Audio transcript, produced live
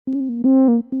Hey,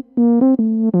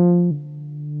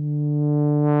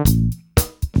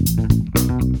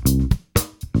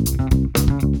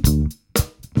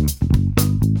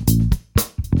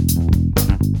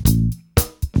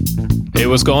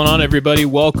 what's going on, everybody?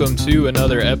 Welcome to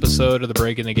another episode of the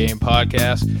Breaking the Game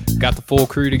podcast. Got the full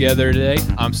crew together today.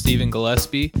 I'm Stephen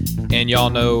Gillespie, and y'all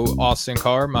know Austin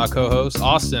Carr, my co-host.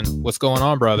 Austin, what's going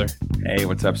on, brother? Hey,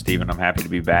 what's up, Stephen? I'm happy to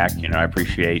be back. I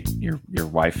appreciate your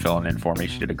wife filling in for me.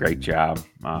 She did a great job.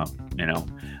 I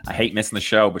hate missing the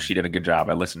show, but she did a good job.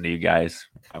 I listened to you guys.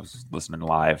 I was listening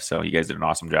live, so you guys did an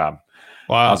awesome job.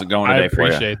 Wow. How's it going today for you?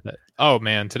 I appreciate that. Oh,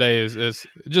 man, today is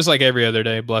just like every other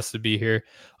day. Blessed to be here.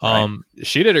 Right.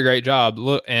 She did a great job.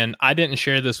 Look, and I didn't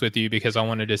share this with you because I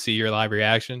wanted to see your live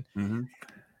reaction. Mm-hmm.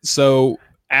 So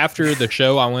after the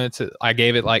show, I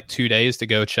gave it like 2 days to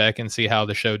go check and see how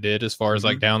the show did as far as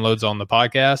like downloads on the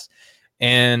podcast.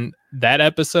 And that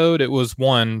episode, it was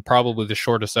probably the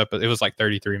shortest episode. It was like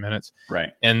 33 minutes.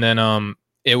 Right. And then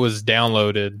it was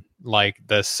downloaded like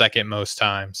the second most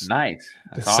times. Nice.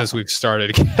 That's since awesome. we've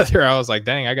started together. I was like,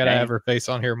 dang, I got to have her face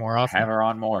on here more often. Have her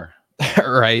on more.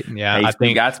 Right. Yeah. Hey, I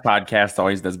think Scott's podcast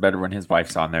always does better when his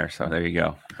wife's on there. So there you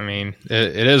go. I mean,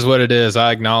 it is what it is.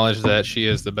 I acknowledge that she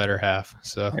is the better half.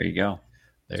 So there you go.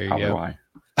 There That's you go. Why.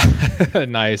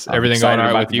 Nice. I'm Everything going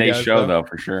all right with you today's guys? show, though,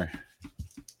 for sure.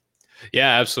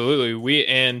 Yeah, absolutely.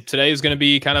 And today is going to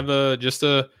be kind of just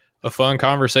a fun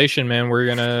conversation, man. We're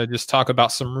going to just talk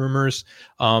about some rumors.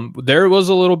 There was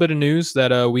a little bit of news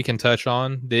that we can touch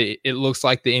on. It looks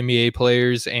like the NBA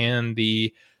players and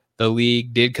the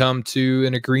league did come to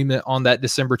an agreement on that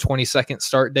December 22nd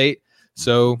start date.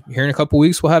 So here in a couple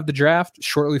weeks, we'll have the draft,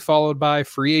 shortly followed by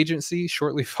free agency,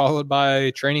 shortly followed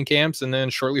by training camps, and then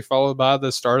shortly followed by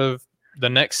the start of the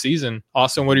next season.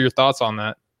 Austin, what are your thoughts on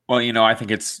that? Well, I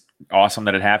think it's awesome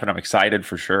that it happened. I'm excited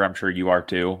for sure. I'm sure you are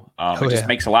too. It just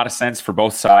makes a lot of sense for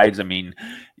both sides. I mean,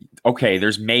 okay,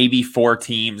 there's maybe 4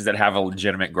 teams that have a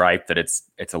legitimate gripe that it's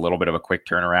a little bit of a quick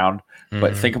turnaround.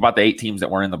 But think about the 8 teams that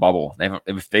were in the bubble.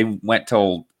 If they went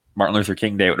till Martin Luther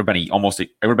King Day, it would have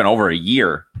been over a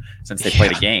year since they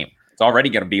played a game. It's already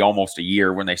going to be almost a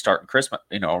year when they start Christmas,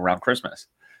 around Christmas.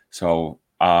 So,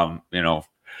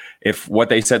 if what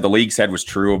they said, the league said, was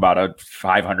true about a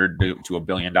 $500 to $1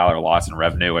 billion loss in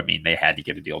revenue, I mean, they had to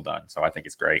get a deal done. So I think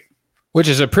it's great. Which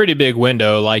is a pretty big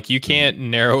window. Like, you can't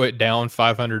narrow it down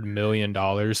 $500 million.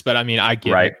 But I mean, I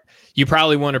get it. You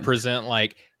probably want to present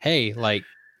like, hey, like,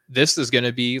 this is going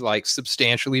to be like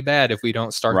substantially bad if we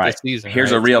don't start this season.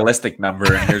 Here's a realistic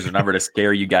number, and here's a number to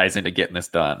scare you guys into getting this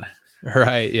done.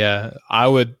 Right. Yeah. I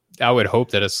would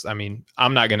hope that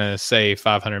I'm not going to say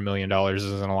 $500 million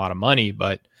isn't a lot of money,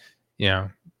 but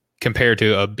compared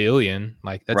to $1 billion,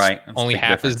 like that's only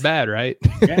half as bad, right?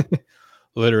 Yeah.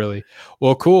 Literally.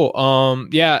 Well, cool.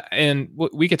 Yeah. And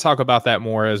we could talk about that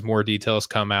more as more details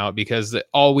come out, because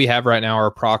all we have right now are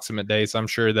approximate dates. I'm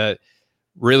sure that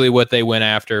really what they went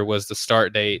after was the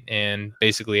start date, and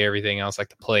basically everything else, like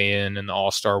the play-in and the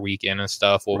All-Star weekend and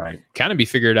stuff, will kind of be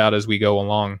figured out as we go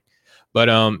along. But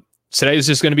today is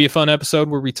just going to be a fun episode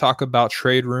where we talk about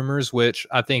trade rumors, which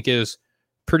I think is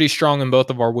pretty strong in both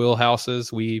of our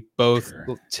wheelhouses. We both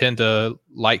tend to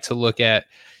like to look at,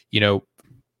 who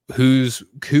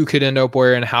could end up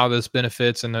where and how this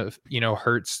benefits and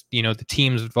hurts, the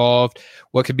teams involved.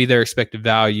 What could be their expected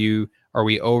value? Are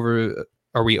we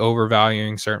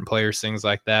overvaluing certain players? Things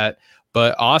like that.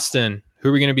 But Austin, who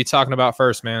are we going to be talking about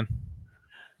first, man?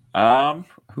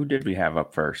 Who did we have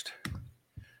up first?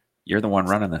 You're the one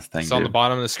running this thing. It's on the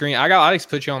bottom of the screen. I like to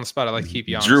put you on the spot. I like to keep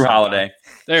you on. Drew Holiday.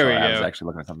 There we go. I was actually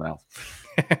looking at something else.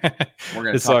 We're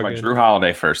going to talk about Drew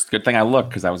Holiday first. Good thing I looked,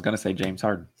 because I was going to say James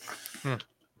Harden.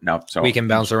 No, so we can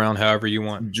bounce around however you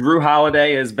want. Drew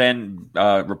Holiday has been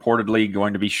reportedly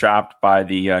going to be shopped by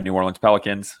the New Orleans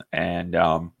Pelicans, and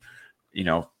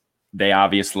they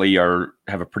obviously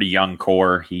have a pretty young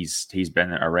core. He's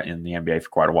been in the NBA for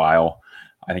quite a while.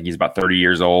 I think he's about 30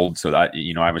 years old. So that,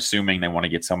 I'm assuming they want to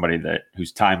get somebody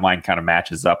whose timeline kind of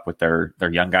matches up with their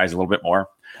young guys a little bit more.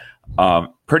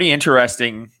 Pretty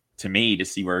interesting to me to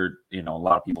see where, a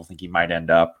lot of people think he might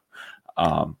end up.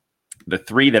 The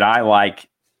 3 that I like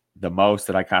the most,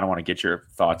 that I kind of want to get your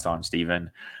thoughts on,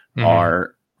 Stephen,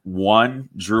 are 1,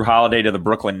 Drew Holiday to the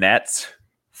Brooklyn Nets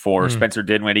for Spencer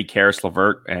Dinwiddie, Karis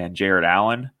LeVert, and Jared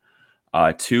Allen.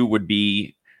 2 would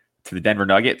be to the Denver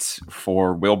Nuggets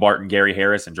for Will Barton, Gary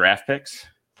Harris, and draft picks.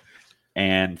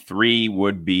 And 3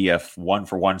 would be a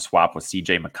 1-for-1 swap with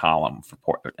CJ McCollum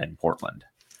in Portland.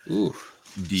 Ooh.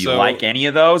 Do you like any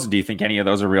of those? Do you think any of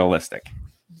those are realistic?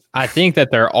 I think that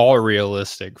they're all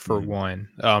realistic, for one.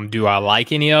 Do I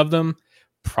like any of them?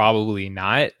 Probably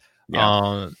not.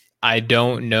 Yeah. I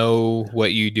don't know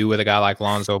what you do with a guy like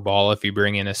Lonzo Ball if you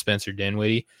bring in a Spencer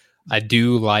Dinwiddie. I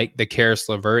do like the Karis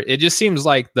LeVert. It just seems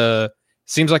like the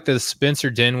Spencer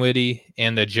Dinwiddie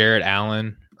and the Jarrett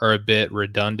Allen are a bit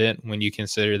redundant when you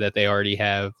consider that they already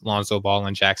have Lonzo Ball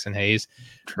and Jackson Hayes.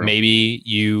 True. Maybe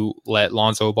you let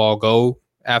Lonzo Ball go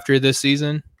after this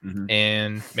season Mm-hmm.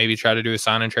 and maybe try to do a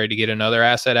sign and trade to get another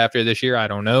asset after this year. I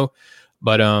don't know.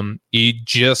 But you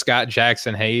just got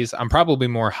Jackson Hayes. I'm probably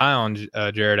more high on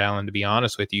Jarrett Allen, to be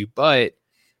honest with you. But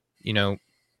then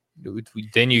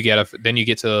you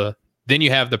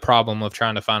have the problem of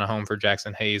trying to find a home for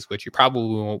Jackson Hayes, which you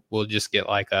probably will just get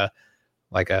like a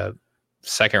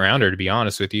second rounder, to be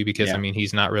honest with you, because I mean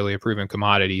he's not really a proven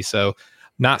commodity. So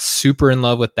not super in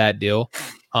love with that deal.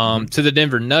 To the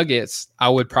Denver Nuggets, I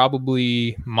would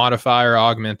probably modify or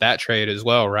augment that trade as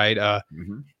well, right?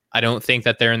 I don't think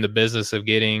that they're in the business of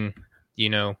getting,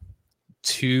 Will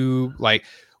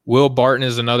Barton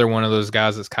is another one of those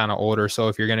guys that's kind of older. So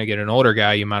if you're going to get an older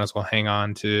guy, you might as well hang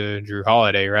on to Drew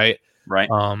Holiday, right? Right.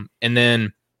 And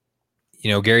then,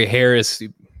 Gary Harris,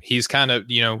 he's kind of,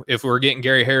 if we're getting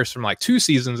Gary Harris from like 2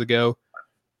 seasons ago,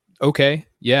 okay,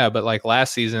 yeah, but like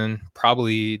last season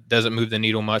probably doesn't move the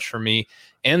needle much for me.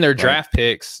 And their draft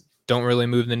picks don't really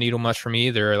move the needle much for me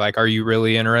either. Like, are you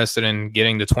really interested in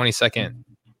getting the 22nd,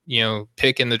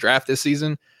 pick in the draft this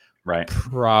season? Right.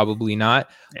 Probably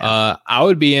not. Yeah. I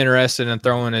would be interested in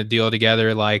throwing a deal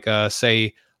together like,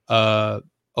 say, a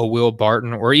Will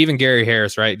Barton or even Gary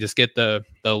Harris, right? Just get the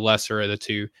lesser of the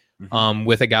two.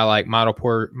 With a guy like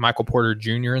Michael Porter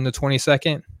Jr. in the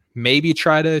 22nd. Maybe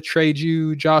try to trade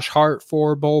you Josh Hart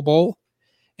for Bol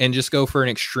and just go for an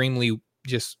extremely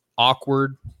just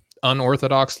awkward,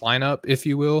 unorthodox lineup, if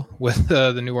you will, with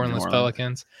the New Orleans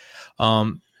Pelicans.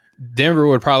 Denver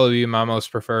would probably be my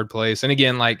most preferred place. And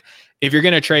again, like if you're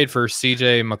going to trade for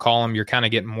CJ McCollum, you're kind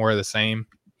of getting more of the same.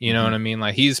 You know what I mean?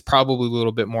 Like he's probably a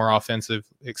little bit more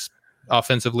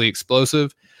offensively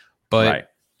explosive,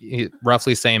 but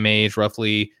roughly same age,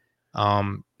 roughly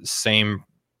same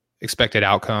expected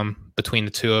outcome between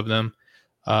the two of them.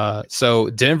 So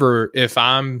Denver, if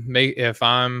I'm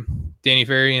Danny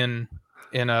Ferry in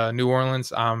New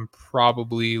Orleans, I'm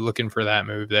probably looking for that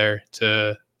move there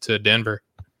to Denver.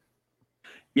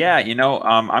 Yeah,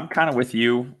 I'm kind of with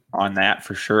you on that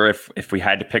for sure. If we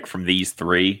had to pick from these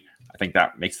three, I think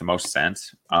that makes the most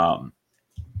sense.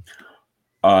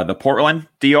 The Portland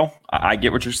deal, I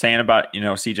get what you're saying about,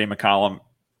 CJ McCollum,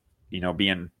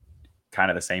 being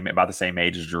kind of about the same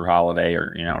age as Drew Holiday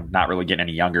or, not really getting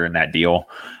any younger in that deal.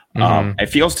 It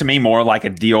feels to me more like a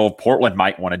deal Portland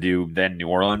might want to do than New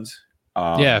Orleans.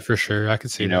 Yeah, for sure. I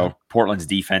could see that. Portland's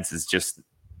defense is just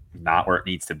not where it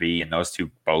needs to be. And those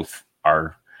two both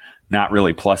are not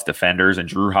really plus defenders. And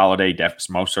Drew Holiday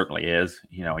most certainly is.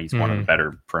 He's one of the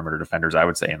better perimeter defenders, I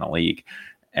would say, in the league.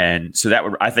 And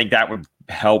so I think that would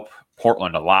help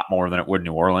Portland a lot more than it would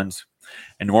New Orleans.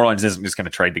 And New Orleans isn't just going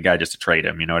to trade the guy just to trade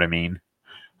him. You know what I mean?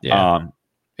 Yeah.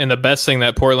 And the best thing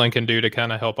that Portland can do to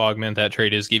kind of help augment that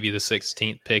trade is give you the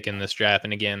 16th pick in this draft.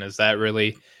 And again, is that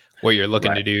really what you're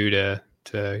looking to do to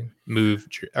move?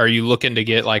 Are you looking to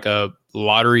get like a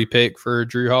lottery pick for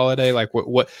Drew Holiday? Like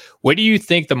what do you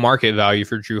think the market value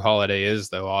for Drew Holiday is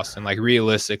though, Austin? Like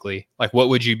realistically, like what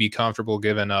would you be comfortable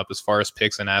giving up as far as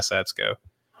picks and assets go?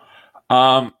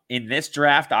 In this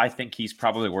draft, I think he's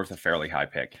probably worth a fairly high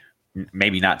pick.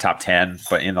 Maybe not top 10,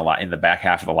 but in the back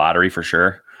half of the lottery for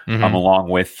sure. Along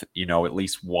with, at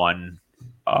least one,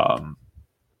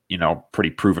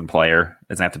 pretty proven player.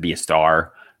 Doesn't have to be a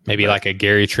star. Maybe like a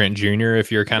Gary Trent Jr. if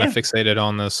you're kind of fixated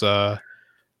on this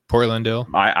Portland deal.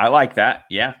 I like that.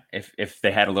 Yeah. If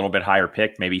they had a little bit higher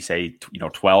pick, maybe say,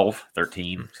 12,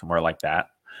 13, somewhere like that.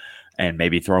 And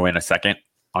maybe throw in a second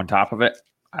on top of it.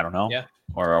 I don't know. Yeah.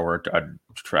 Or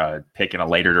a pick in a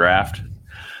later draft.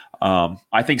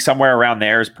 I think somewhere around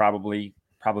there is probably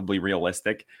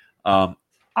realistic.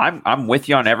 I'm with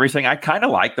you on everything. I kind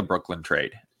of like the Brooklyn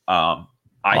trade. I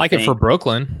like it for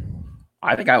Brooklyn.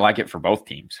 I think I like it for both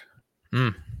teams.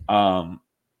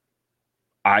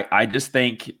 I just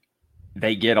think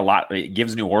they get a lot. It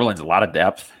gives New Orleans a lot of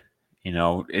depth.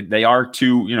 They are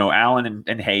two. Allen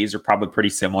and Hayes are probably pretty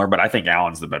similar, but I think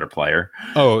Allen's the better player.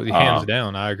 Oh, hands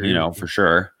down, I agree. For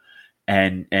sure.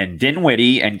 And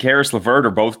Dinwiddie and Karis LeVert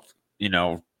are both,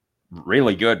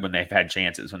 really good when they've had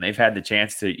chances. When they've had the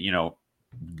chance to,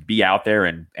 be out there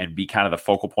and be kind of the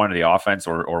focal point of the offense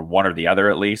or one or the other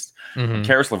at least.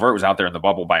 Karis LeVert was out there in the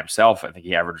bubble by himself. I think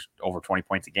he averaged over 20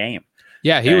 points a game.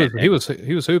 Yeah, he was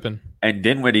hooping. And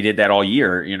Dinwiddie did that all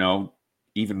year,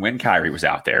 even when Kyrie was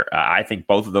out there. I think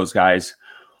both of those guys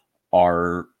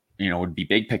are, would be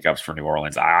big pickups for New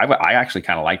Orleans. I actually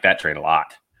kind of like that trade a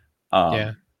lot.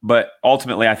 Yeah. But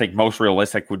ultimately, I think most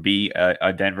realistic would be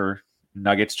a Denver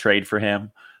Nuggets trade for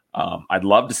him. I'd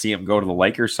love to see him go to the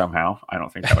Lakers somehow. I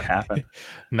don't think that would happen.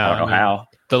 No, I don't know how.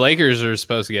 the Lakers are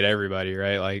supposed to get everybody,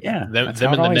 right? Like Yeah, them, that's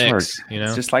how them it in the always mix, works. you know?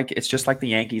 It's just like the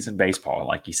Yankees in baseball.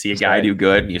 Like you see a That's guy right. do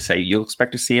good, and you say you'll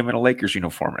expect to see him in a Lakers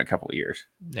uniform in a couple of years.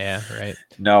 Yeah, right.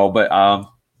 No, but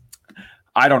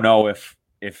I don't know if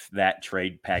that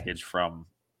trade package from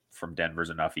Denver's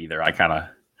enough either. I kind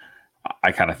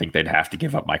of think they'd have to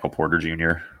give up Michael Porter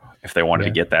Jr. if they wanted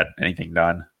to get anything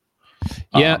done.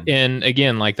 Yeah, and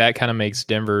again, like that kind of makes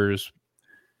Denver's,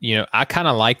 I kind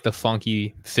of like the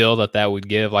funky feel that would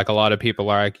give. Like a lot of people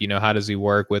are like, how does he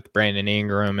work with Brandon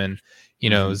Ingram and,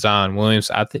 Zion Williams?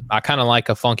 I kind of like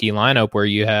a funky lineup where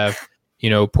you have,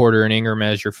 Porter and Ingram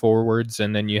as your forwards,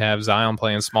 and then you have Zion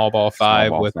playing small ball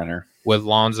five with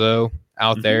Lonzo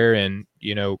out there. And,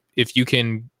 if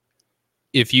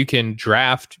you can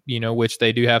draft, which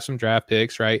they do have some draft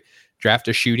picks, right? Draft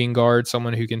a shooting guard,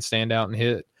 someone who can stand out and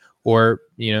hit, or,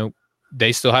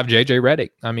 they still have JJ Redick.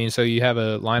 I mean, so you have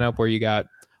a lineup where you got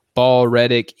Ball,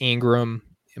 Redick, Ingram,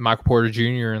 Michael Porter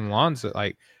Jr., and Lonzo.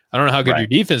 Like, I don't know how good your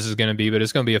defense is going to be, but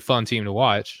it's going to be a fun team to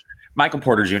watch. Michael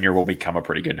Porter Jr. will become a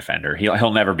pretty good defender.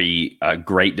 He'll never be a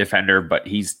great defender, but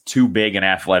he's too big and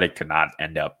athletic to not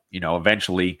end up.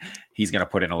 Eventually he's going to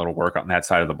put in a little work on that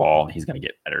side of the ball, and he's going to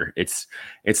get better. It's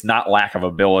not lack of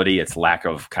ability; it's lack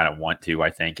of kind of want to, I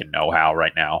think, and know-how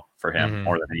right now for him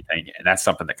more than anything. And that's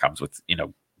something that comes with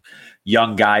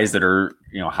young guys that are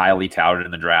highly touted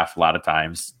in the draft. A lot of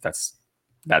times, that's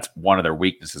one of their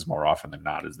weaknesses more often than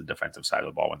not is the defensive side of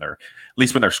the ball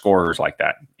when they're scorers like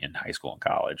that in high school and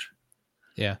college.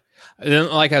 Yeah. And then,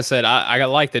 like I said, I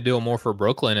like to do more for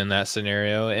Brooklyn in that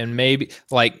scenario. And maybe,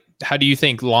 like, how do you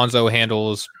think Lonzo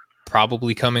handles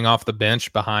probably coming off the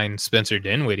bench behind Spencer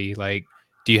Dinwiddie? Like,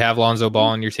 do you have Lonzo Ball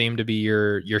on your team to be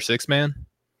your sixth man?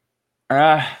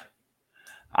 I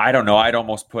don't know. I'd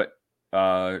almost put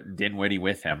Dinwiddie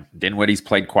with him. Dinwiddie's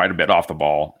played quite a bit off the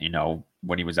ball.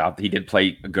 When he was out, he did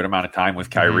play a good amount of time with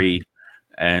Kyrie,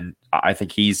 and I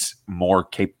think he's more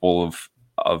capable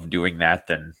of doing that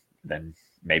than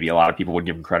maybe a lot of people would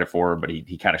give him credit for. But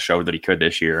he kind of showed that he could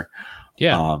this year.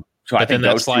 Yeah. So I think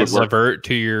that slides LeVert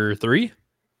to your three,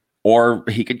 or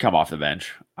he could come off the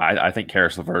bench. I think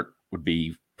Karis LeVert would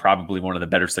be probably one of the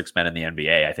better six men in the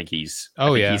NBA. I think he's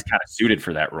kind of suited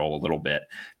for that role a little bit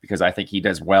because I think he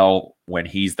does well when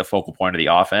he's the focal point of the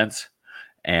offense,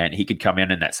 and he could come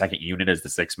in that second unit as the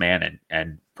sixth man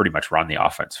and pretty much run the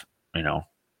offense,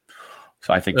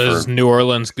 So I think is New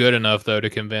Orleans good enough though to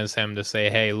convince him to say,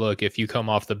 hey, look, if you come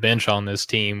off the bench on this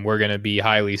team, we're going to be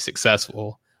highly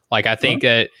successful. Like, I think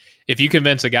that if you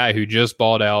convince a guy who just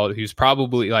balled out, who's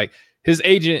probably like, his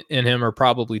agent and him are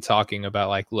probably talking about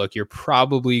like, look, you're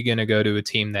probably going to go to a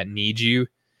team that needs you.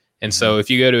 And so if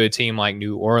you go to a team like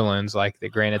New Orleans, like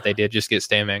granted they did just get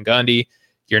Stan Van Gundy,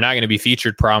 you're not going to be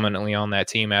featured prominently on that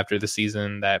team after the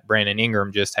season that Brandon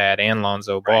Ingram just had and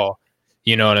Lonzo Ball.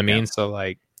 You know what I mean? Yeah. So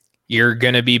like, you're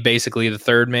going to be basically the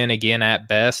third man again at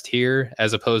best here,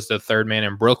 as opposed to the third man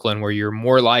in Brooklyn, where you're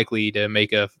more likely to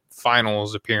make a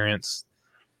finals appearance.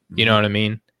 You know what I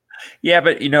mean? Yeah,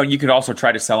 but, you could also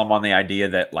try to sell them on the idea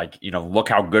that, like, look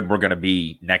how good we're going to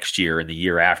be next year and the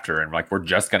year after. And, like, we're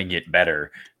just going to get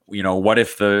better. What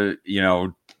if the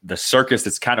circus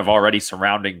that's kind of already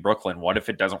surrounding Brooklyn, what if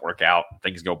it doesn't work out?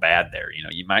 Things go bad there.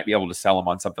 You might be able to sell them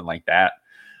on something like that.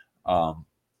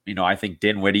 I think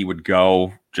Dinwiddie would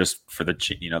go just for the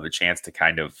chance to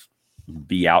kind of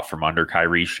be out from under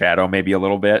Kyrie's shadow maybe a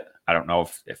little bit. I don't know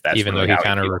if that's even really though he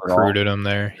kind of recruited him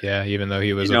there. Yeah. Even though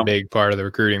he was a big part of the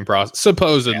recruiting process,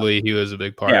 supposedly he was a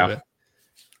big part of it.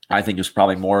 I think it was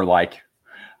probably more like,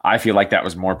 I feel like that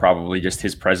was more probably just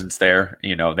his presence there.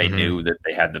 They knew that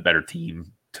they had the better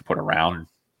team to put around.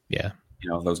 Yeah.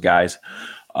 Those guys.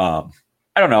 I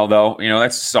don't know though.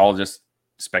 That's all just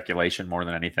speculation more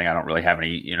than anything. I don't really have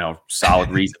any, solid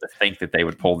reason to think that they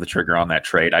would pull the trigger on that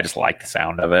trade. I just like the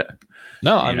sound of it.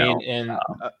 No,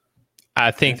 I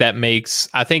think it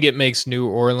makes New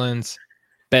Orleans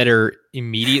better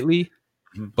immediately,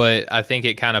 but I think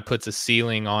it kind of puts a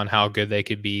ceiling on how good they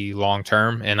could be long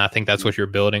term. And I think that's what you're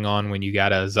building on when you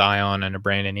got a Zion and a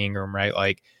Brandon Ingram, right?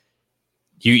 Like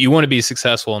you want to be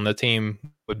successful, and the team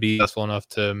would be successful enough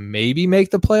to maybe make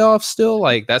the playoffs still.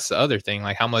 Like that's the other thing.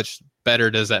 Like how much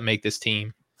better does that make this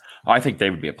team? I think they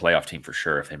would be a playoff team for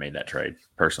sure if they made that trade.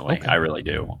 Personally, I really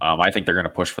do. I think they're going to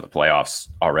push for the playoffs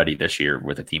already this year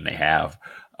with the team they have.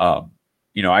 I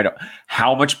don't.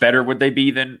 How much better would they be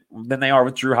than they are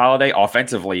with Drew Holiday?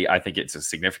 Offensively, I think it's a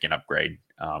significant upgrade.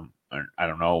 I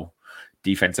don't know.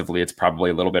 defensively, it's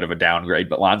probably a little bit of a downgrade,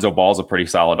 but Lonzo Ball's a pretty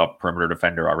solid up perimeter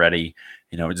defender already.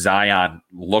 Zion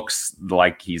looks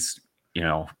like he's,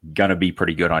 going to be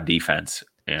pretty good on defense.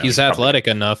 He's athletic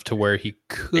enough to where he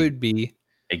could be.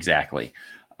 Exactly.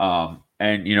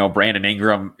 And Brandon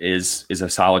Ingram is a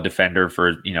solid defender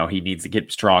for, he needs to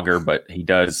get stronger, but he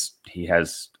has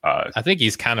I think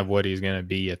he's kind of what he's going to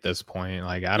be at this point.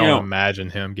 Like, I don't imagine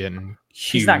him getting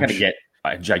huge. He's not going to get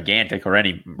gigantic or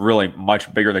any really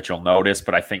much bigger that you'll notice,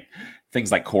 but I think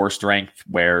things like core strength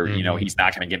where, he's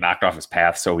not going to get knocked off his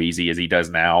path so easy as he does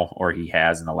now, or he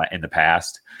has in the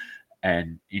past.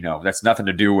 And, that's nothing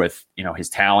to do with, his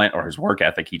talent or his work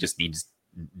ethic. He just needs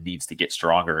to get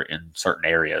stronger in certain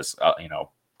areas,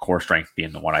 core strength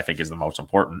being the one I think is the most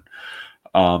important.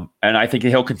 And I think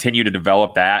he'll continue to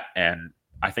develop that. And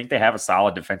I think they have a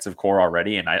solid defensive core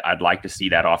already. And I'd like to see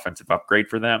that offensive upgrade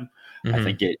for them. Mm-hmm. I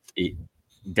think it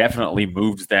definitely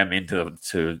moves them into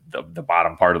the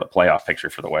bottom part of the playoff picture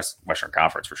for the Western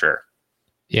Conference for sure.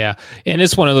 Yeah. And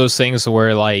it's one of those things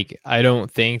where, like, I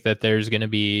don't think that there's going to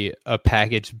be a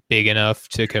package big enough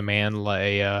to command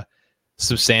like a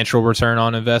substantial return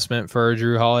on investment for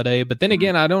Drew Holiday. But then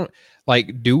again, I don't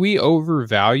do we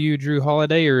overvalue Drew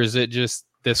Holiday, or is it just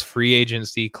this free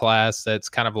agency class that's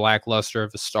kind of lackluster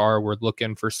of a star? We're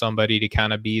looking for somebody to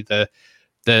kind of be the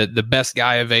best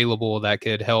guy available that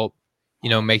could help,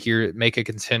 make a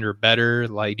contender better.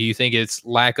 Like, do you think it's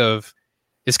lack of,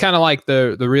 it's kind of like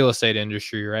the real estate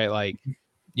industry, right? Like,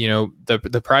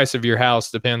 the price of your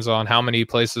house depends on how many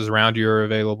places around you are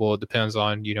available. It depends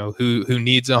on, who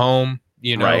needs a home,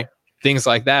 right. Things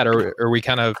like that. Or are we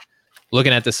kind of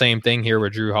looking at the same thing here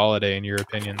with Drew Holiday, in your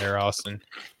opinion there, Austin?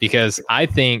 Because I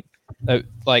think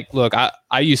look,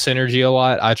 I use Synergy a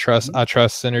lot. I trust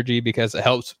Synergy because it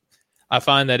helps. I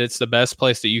find that it's the best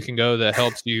place that you can go that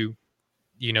helps you,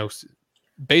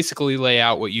 basically lay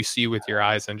out what you see with your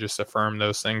eyes and just affirm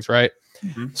those things, right?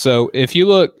 Mm-hmm. So if you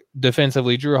look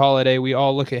defensively, Drew Holiday, we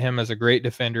all look at him as a great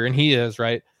defender, and he is,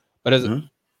 right?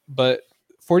 But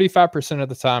 45% of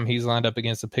the time he's lined up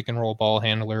against a pick and roll ball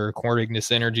handler, according to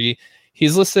Synergy.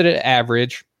 He's listed at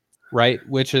average, right?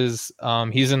 Which is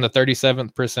he's in the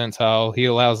 37th percentile. He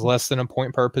allows less than a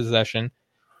point per possession.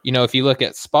 If you look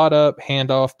at spot up,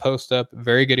 handoff, post up,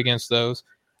 very good against those.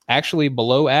 Actually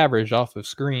below average off of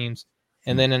screens.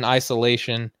 And then in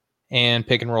isolation and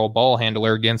pick and roll ball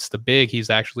handler against the big, he's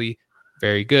actually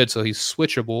very good. So he's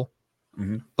switchable.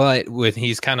 Mm-hmm. But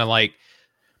he's kind of like,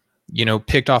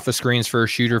 picked off the screens for a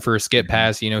shooter, for a skip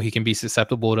pass, he can be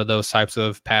susceptible to those types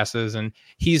of passes. And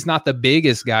he's not the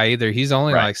biggest guy either. He's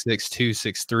only like 6'2",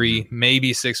 6'3",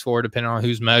 maybe 6'4", depending on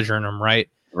who's measuring him, right?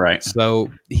 Right.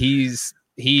 So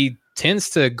he tends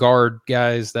to guard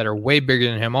guys that are way bigger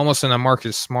than him, almost in a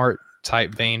Marcus Smart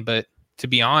type vein. But to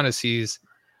be honest, he's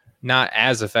not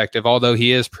as effective, although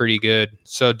he is pretty good.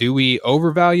 So do we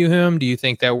overvalue him? Do you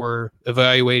think that we're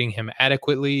evaluating him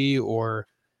adequately, or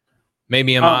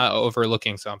maybe am I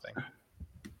overlooking something?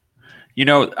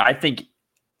 I think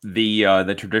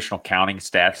the traditional counting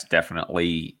stats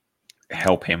definitely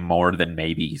help him more than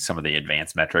maybe some of the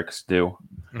advanced metrics do.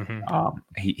 Mm-hmm.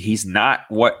 He's not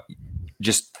what,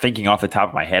 just thinking off the top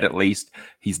of my head at least,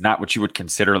 he's not what you would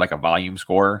consider like a volume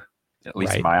scorer, at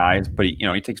least in my eyes. But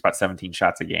he takes about 17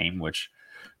 shots a game, which,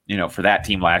 for that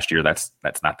team last year, that's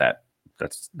not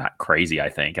crazy. I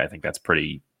think that's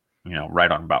pretty, right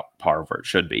on about par where it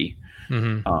should be.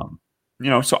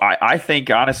 Mm-hmm. So I think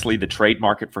honestly, the trade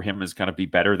market for him is going to be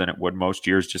better than it would most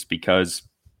years, just because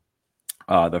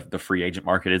the free agent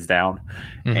market is down.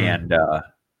 Mm-hmm. And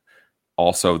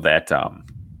also that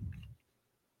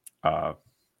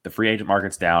the free agent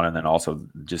market's down. And then also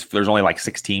just, there's only like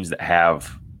 6 teams that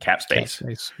have cap space.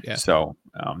 Yeah. So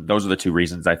those are the 2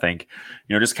 reasons, I think.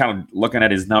 Just kind of looking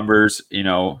at his numbers,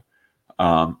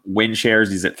 win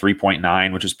shares, he's at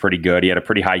 3.9, which is pretty good. He had a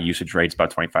pretty high usage rate,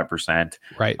 about 25%.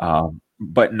 Right.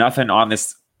 But nothing on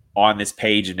this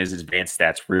page in his advanced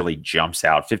stats really jumps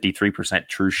out. 53%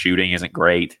 true shooting isn't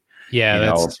great. Yeah.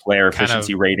 That's player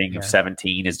efficiency rating of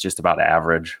 17 is just about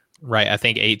average. Right. I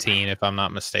think 18, if I'm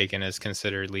not mistaken, is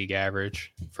considered league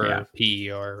average for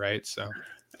PER, right? So,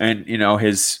 and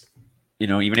his,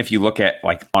 even if you look at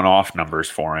like on-off numbers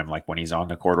for him, like when he's on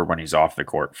the court or when he's off the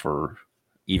court for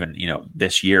even,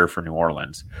 this year for New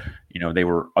Orleans,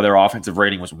 their offensive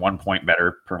rating was 1 point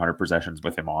better per 100 possessions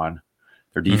with him on.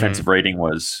 Their defensive rating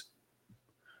was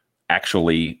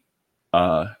actually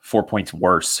 4 points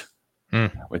worse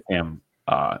with him.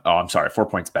 I'm sorry, 4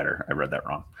 points better. I read that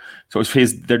wrong. So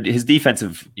his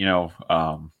defensive,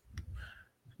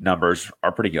 numbers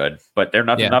are pretty good, but they're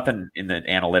nothing in the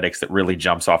analytics that really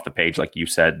jumps off the page, like you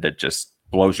said, that just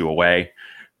blows you away.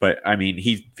 But I mean,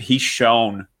 he's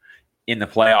shown in the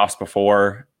playoffs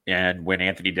before, and when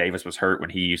Anthony Davis was hurt, when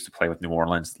he used to play with New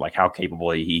Orleans, like how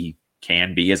capable he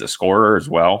can be as a scorer as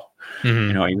well.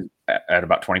 Mm-hmm. He was at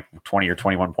about 20 or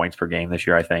 21 points per game this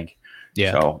year, I think.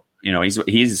 Yeah. So,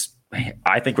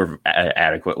 I think we're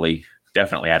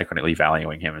definitely adequately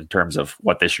valuing him in terms of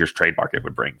what this year's trade market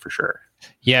would bring for sure.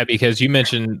 Yeah, because you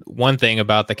mentioned one thing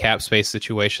about the cap space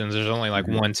situations. There's only like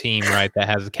one team, right, that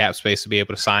has the cap space to be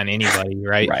able to sign anybody,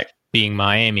 right? Right. Being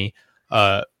Miami.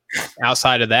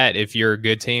 Outside of that, if you're a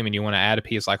good team and you want to add a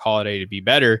piece like Holiday to be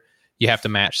better, you have to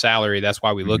match salary. That's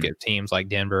why we look at teams like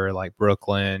Denver, like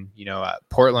Brooklyn.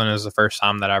 Portland is the first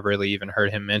time that I've really even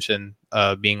heard him mention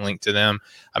being linked to them.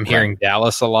 I'm hearing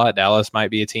Dallas a lot. Dallas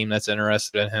might be a team that's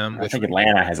interested in him. I think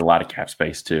Atlanta has a lot of cap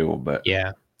space too, but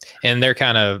yeah, and they're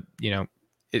kind of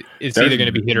it's either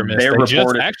going to be hit or miss. They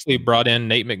just actually brought in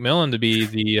Nate McMillan to be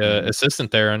the assistant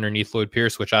there underneath Lloyd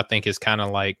Pierce, which I think is kind of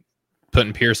like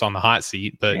putting Pierce on the hot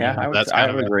seat. But yeah, I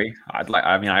would agree.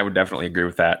 I would definitely agree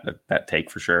with that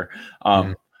take for sure.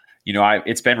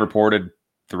 It's been reported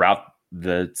throughout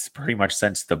pretty much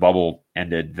since the bubble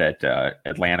ended that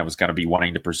Atlanta was going to be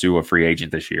wanting to pursue a free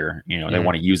agent this year. They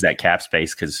want to use that cap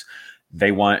space because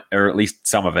they want, or at least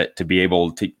some of it, to be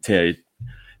able to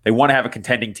they want to have a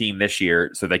contending team this year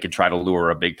so they can try to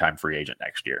lure a big time free agent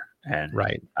next year. And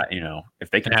if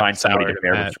they can find somebody to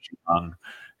pair with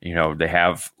Young, they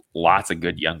have lots of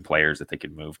good young players that they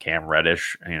could move. Cam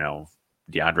Reddish,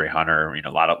 DeAndre Hunter, a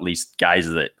lot of at least guys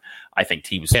that I think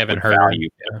teams haven't heard value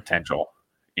the potential.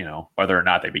 Whether or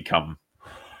not they become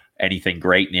anything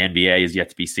great in the NBA is yet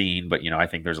to be seen. But I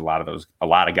think there's a lot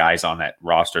of guys on that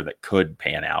roster that could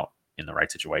pan out in the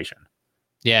right situation.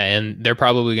 Yeah, and they're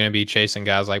probably going to be chasing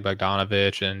guys like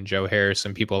Bogdanovich and Joe Harris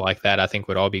and people like that. I think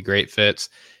would all be great fits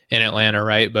in Atlanta,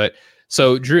 right? But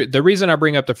so Drew, the reason I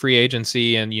bring up the free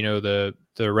agency and the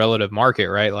relative market,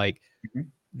 right? Like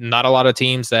not a lot of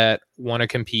teams that want to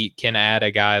compete can add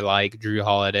a guy like Drew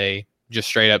Holiday, just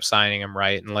straight up signing him,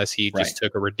 right? Unless he just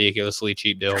took a ridiculously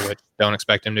cheap deal, which don't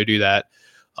expect him to do that.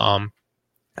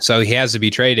 So he has to be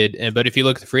traded. But if you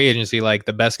look at the free agency, like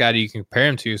the best guy that you can compare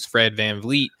him to is Fred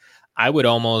VanVleet. I would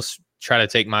almost try to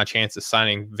take my chances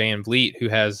signing VanVleet, who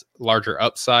has larger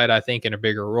upside, I think, in a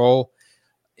bigger role,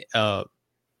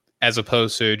 as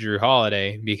opposed to Drew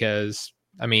Holiday, because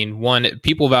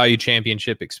people value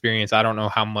championship experience. I don't know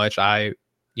how much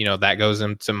that goes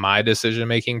into my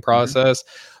decision-making process.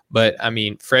 But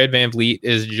Fred VanVleet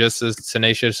is just as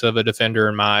tenacious of a defender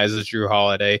in my eyes as Drew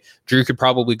Holiday. Drew could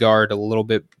probably guard a little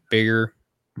bit bigger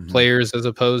players as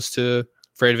opposed to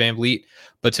Fred VanVleet.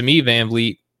 But to me,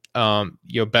 VanVleet,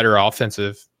 better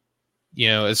offensive,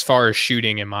 as far as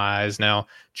shooting in my eyes. Now,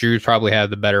 Drew probably had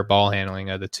the better ball handling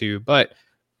of the two, but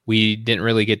we didn't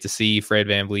really get to see Fred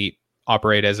VanVleet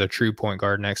operate as a true point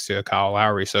guard next to a Kyle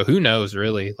Lowry. So who knows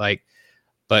really?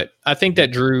 But I think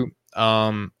that Drew,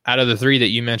 out of the three that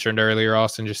you mentioned earlier,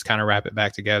 Austin, just kind of wrap it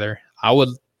back together. I would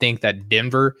think that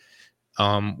Denver,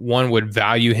 one would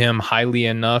value him highly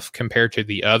enough compared to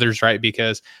the others, right?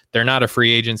 Because they're not a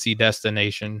free agency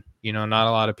destination. Not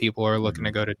a lot of people are looking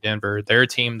to go to Denver. They're a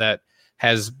team that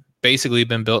has basically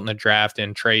been built in the draft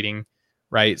and trading,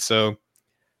 right? So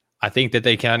I think that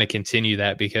they kind of continue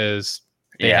that because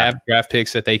they have draft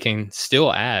picks that they can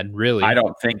still add, really. I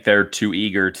don't think they're too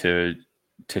eager to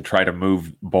try to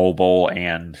move Bol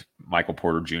and Michael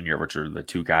Porter Jr., which are the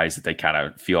two guys that they kind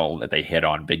of feel that they hit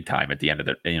on big time at the end of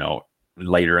the,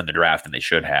 later in the draft than they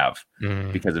should have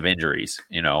because of injuries.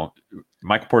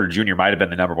 Michael Porter Jr. might have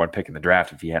been the number one pick in the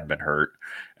draft if he hadn't been hurt.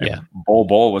 And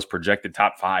Bol was projected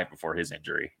top 5 before his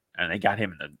injury. And they got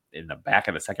him in the back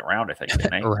of the second round, I think,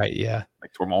 didn't they? Right, yeah.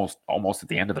 Like almost at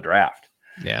the end of the draft.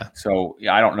 Yeah. So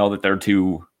I don't know that they're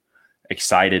too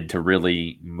excited to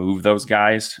really move those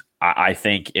guys. I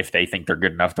think if they think they're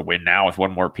good enough to win now with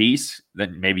one more piece,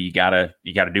 then maybe you gotta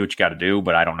do what you gotta do.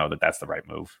 But I don't know that that's the right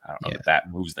move. I don't know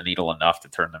that moves the needle enough to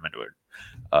turn them into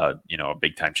a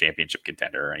big time championship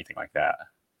contender or anything like that.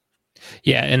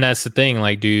 Yeah, and that's the thing.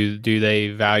 Like, do they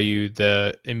value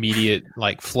the immediate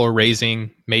floor raising,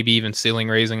 maybe even ceiling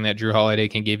raising that Drew Holiday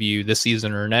can give you this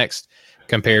season or next,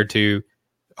 compared to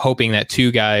hoping that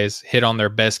two guys hit on their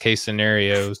best case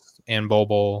scenarios in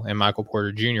Bol and Michael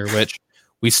Porter Jr., which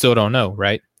we still don't know,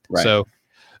 right? So,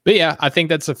 but yeah, I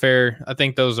think I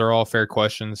think those are all fair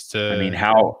questions to.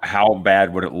 How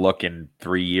bad would it look in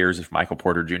 3 years if Michael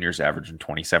Porter Jr. is averaging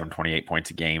 27, 28 points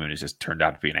a game and has just turned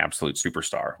out to be an absolute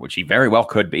superstar, which he very well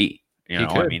could be.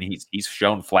 He's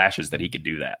shown flashes that he could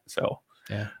do that. So,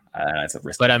 that's a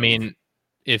risk. But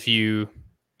if you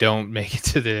don't make it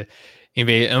to the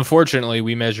Unfortunately,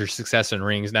 we measure success in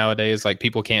rings nowadays. Like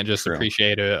people can't just True.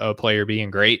 appreciate a player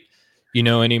being great,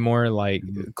 anymore. Like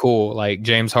cool, like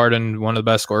James Harden, one of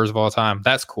the best scorers of all time.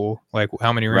 That's cool. Like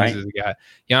how many rings Right. has he got?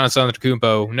 Giannis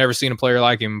Antetokounmpo, never seen a player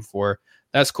like him before.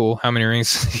 That's cool. How many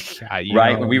rings? Right.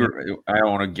 I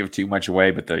don't want to give too much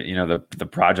away, but the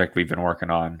project we've been working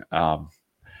on,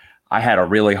 I had a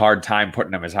really hard time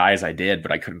putting him as high as I did,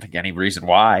 but I couldn't think of any reason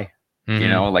why.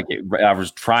 I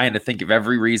was trying to think of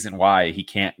every reason why he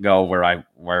can't go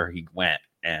where he went,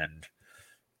 and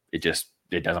it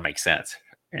doesn't make sense.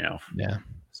 Yeah.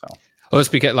 So. Well, it's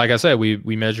because, like I said, we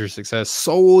measure success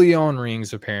solely on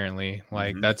rings. Apparently,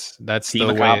 like that's team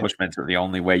the accomplishments are the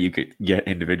only way you could get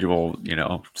individual,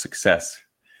 success.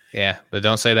 Yeah, but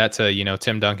don't say that to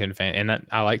Tim Duncan fan. And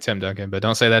I like Tim Duncan, but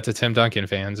don't say that to Tim Duncan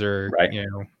fans or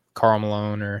Karl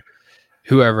Malone or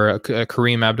whoever,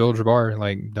 Kareem Abdul-Jabbar.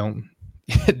 Like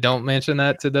don't mention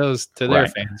that to their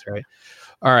fans, right?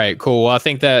 All right, cool. Well, I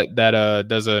think that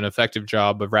does an effective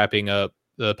job of wrapping up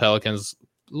the Pelicans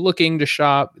looking to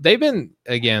shop. They've been,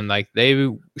 again, like they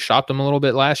shopped them a little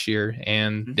bit last year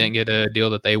and didn't get a deal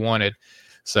that they wanted.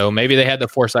 So maybe they had the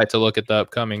foresight to look at the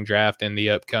upcoming draft and the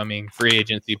upcoming free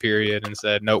agency period and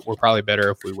said, nope, we're probably better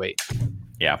if we wait.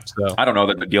 Yeah. So I don't know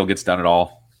that the deal gets done at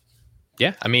all.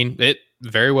 Yeah. I mean, it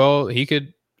very well,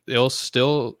 he'll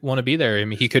still want to be there. I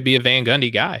mean, he could be a Van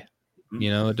Gundy guy,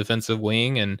 a defensive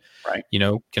wing and,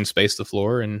 can space the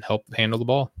floor and help handle the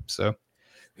ball. So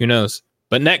who knows?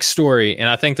 But next story, and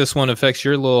I think this one affects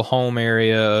your little home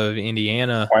area of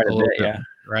Indiana quite a bit, yeah.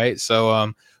 Right?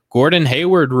 So Gordon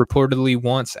Hayward reportedly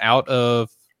wants out of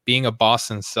being a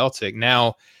Boston Celtic.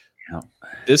 Now,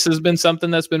 this has been something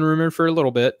that's been rumored for a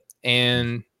little bit,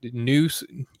 and new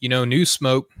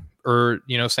smoke, or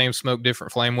same smoke,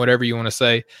 different flame, whatever you want to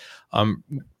say.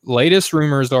 Latest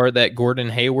rumors are that Gordon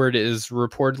Hayward is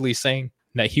reportedly saying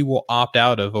that he will opt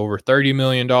out of over $30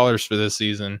 million for this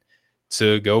season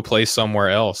to go play somewhere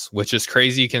else, which is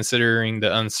crazy considering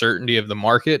the uncertainty of the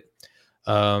market,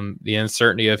 the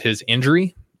uncertainty of his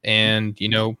injury, and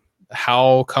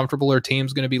how comfortable are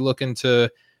teams going to be looking to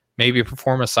maybe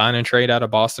perform a sign and trade out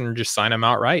of Boston or just sign him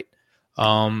outright.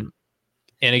 And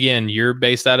again, you're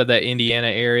based out of that Indiana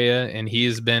area, and he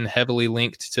has been heavily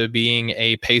linked to being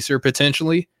a Pacer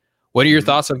potentially. What are your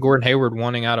thoughts of Gordon Hayward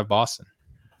wanting out of Boston?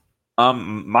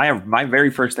 My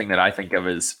very first thing that I think of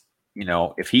is,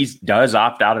 if he does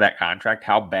opt out of that contract,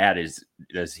 how bad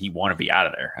does he want to be out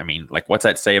of there? I mean, like, what's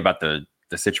that say about the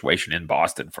situation in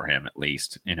Boston for him, at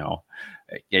least?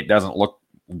 It doesn't look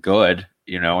good,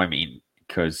 I mean,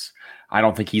 because I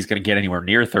don't think he's going to get anywhere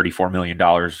near $34 million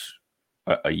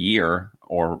a year,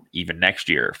 or even next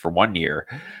year for 1 year,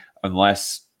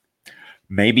 unless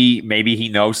maybe he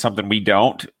knows something we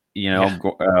don't.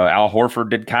 Al Horford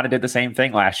did the same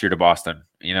thing last year to Boston,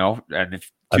 and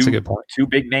if that's a good point. Two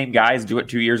big name guys do it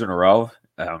 2 years in a row,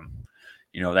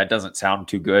 that doesn't sound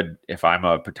too good if I'm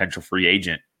a potential free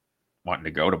agent wanting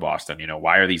to go to Boston.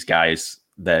 Why are these guys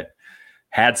that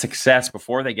had success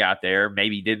before they got there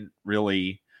maybe didn't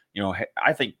really,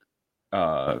 I think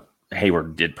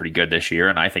Hayward did pretty good this year,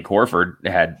 and I think Horford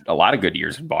had a lot of good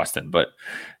years in Boston, but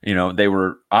they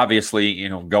were obviously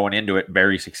going into it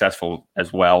very successful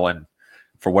as well, and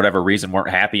for whatever reason weren't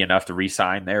happy enough to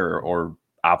re-sign there or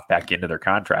opt back into their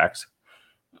contracts.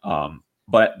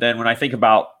 But then when I think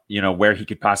about where he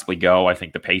could possibly go, I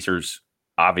think the Pacers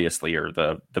obviously are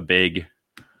the big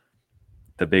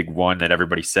one that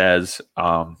everybody says.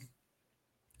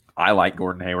 I like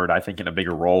Gordon Hayward. I think in a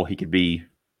bigger role he could be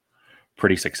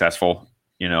pretty successful.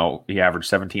 He averaged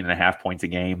 17.5 points a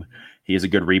game. He is a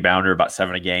good rebounder, about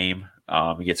 7 a game.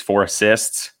 He gets 4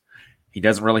 assists. He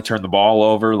doesn't really turn the ball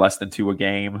over, less than 2 a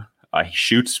game. He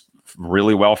shoots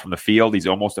really well from the field. He's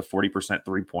almost a 40%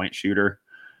 3-point shooter.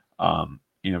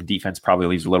 Defense probably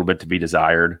leaves a little bit to be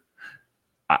desired.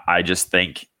 I just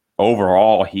think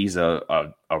overall he's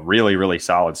a really, really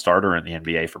solid starter in the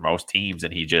NBA for most teams,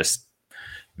 and he just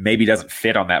maybe doesn't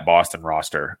fit on that Boston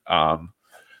roster.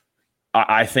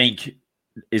 I think,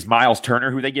 is Miles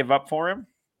Turner who they give up for him?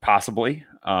 Possibly.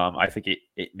 I think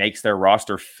it makes their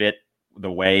roster fit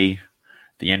the way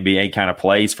the NBA kind of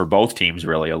plays for both teams,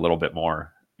 really, a little bit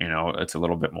more. It's a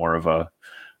little bit more of a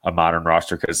modern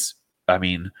roster because, I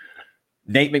mean,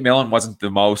 Nate McMillan wasn't the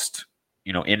most,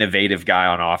 innovative guy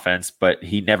on offense, but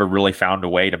he never really found a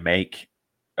way to make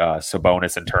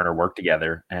Sabonis and Turner work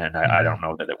together, and I don't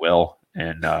know that it will.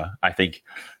 And I think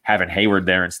having Hayward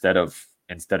there instead of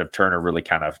Turner really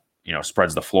kind of,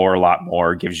 spreads the floor a lot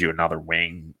more, gives you another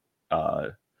wing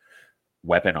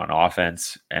weapon on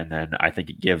offense. And then I think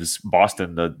it gives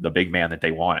Boston the big man that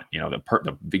they want, the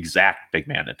exact big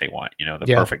man that they want,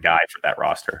 the perfect guy for that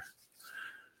roster.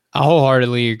 I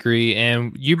wholeheartedly agree.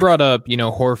 And you brought up,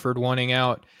 Horford wanting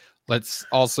out. Let's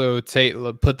also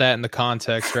put that in the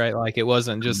context, right? Like it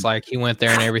wasn't just like he went there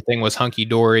and everything was hunky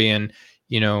dory and,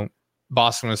 you know,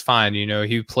 Boston was fine.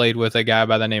 He played with a guy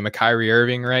by the name of Kyrie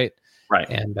Irving, right? Right.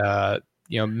 And,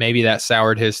 maybe that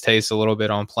soured his taste a little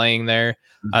bit on playing there.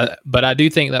 Mhm. But I do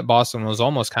think that Boston was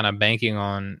almost kind of banking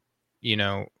on,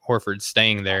 Horford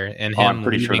staying there and Oh, I'm him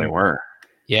pretty sure they leaving. were.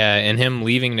 Yeah, and him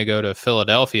leaving to go to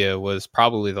Philadelphia was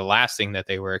probably the last thing that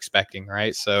they were expecting,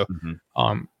 right? So,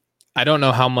 Mhm. I don't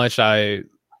know how much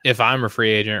if I'm a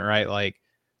free agent, right? Like,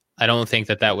 I don't think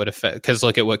that would affect, because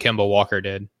look at what Kemba Walker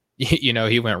did. He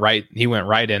went right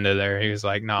into there. He was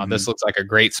like, "No, this Mhm. looks like a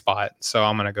great spot, so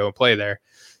I'm gonna go play there."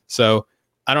 So,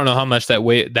 I don't know how much that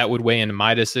would weigh into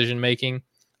my decision making.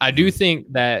 I do Mhm.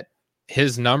 think that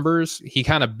his numbers, he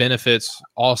kind of benefits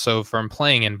also from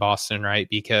playing in Boston, right?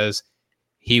 Because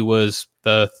he was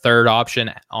the third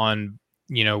option on,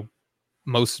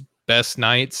 most best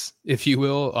nights, if you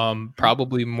will.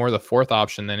 Probably more the fourth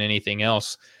option than anything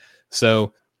else.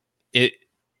 So it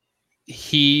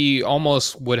he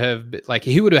almost would have been, like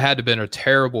he would have had to been a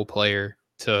terrible player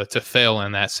to fail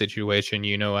in that situation.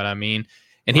 You know what I mean?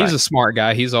 And he's Right. a smart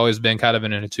guy. He's always been kind of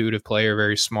an intuitive player,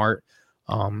 very smart.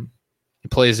 He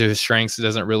plays to his strengths.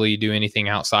 Doesn't really do anything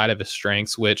outside of his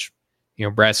strengths, which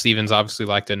Brad Stevens obviously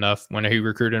liked enough when he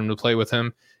recruited him to play with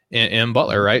him in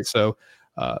Butler, Mhm. right? So,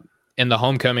 in the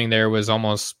homecoming, there was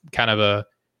almost kind of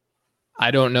I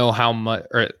don't know how much,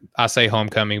 or I say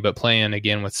homecoming, but playing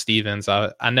again with Stevens,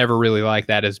 I never really liked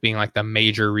that as being like the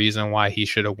major reason why he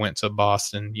should have went to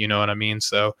Boston. You know what I mean?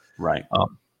 So, Right.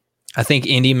 I think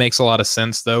Indy makes a lot of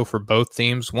sense though for both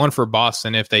teams. One for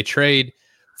Boston, if they trade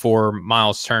for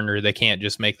Miles Turner, they can't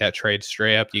just make that trade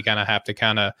straight up. You kind of have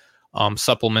to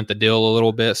supplement the deal a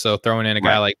little bit. So throwing in a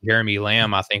guy Right. like Jeremy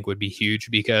Lamb, I think would be huge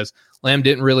because Lamb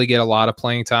didn't really get a lot of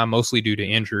playing time, mostly due to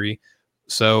injury.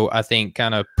 So I think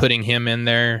kind of putting him in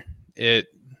there, it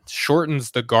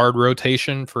shortens the guard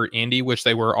rotation for Indy, which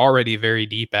they were already very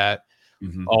deep at,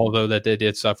 Mhm. although that they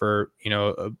did suffer,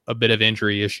 a bit of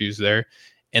injury issues there.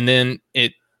 And then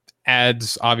it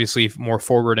adds obviously more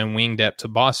forward and wing depth to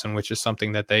Boston, which is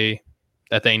something that they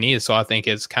need. So I think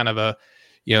it's kind of a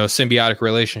symbiotic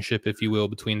relationship, if you will,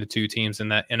 between the two teams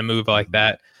in a move like Mhm.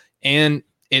 that. And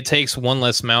it takes one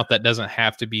less mouth that doesn't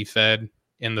have to be fed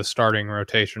in the starting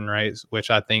rotation, right?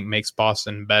 Which I think makes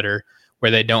Boston better,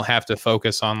 where they don't have to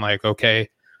focus on like, okay,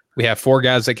 we have four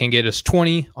guys that can get us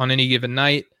 20 on any given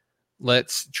night.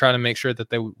 Let's try to make sure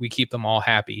that we keep them all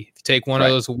happy. If you take one of Right.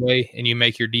 those away and you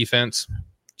make your defense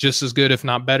just as good, if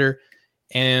not better,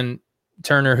 and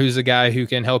Turner, who's a guy who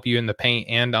can help you in the paint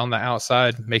and on the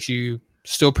outside, makes you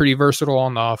still pretty versatile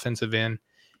on the offensive end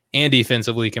and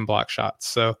defensively can block shots.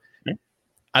 So Yeah.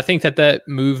 I think that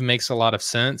move makes a lot of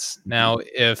sense. Mhm. Now,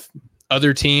 if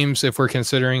other teams, if we're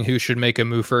considering who should make a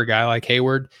move for a guy like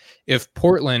Hayward, if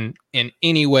Portland in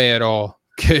any way at all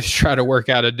could try to work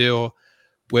out a deal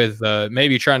with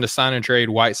maybe trying to sign and trade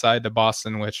Whiteside to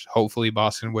Boston, which hopefully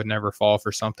Boston would never fall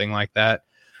for something like that.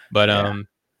 But Yeah.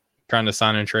 trying to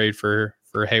sign and trade for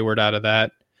Hayward out of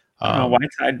that. I don't know. Um,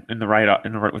 Whiteside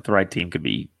with the right team could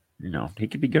be, he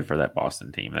could be good for that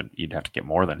Boston team. That you'd have to get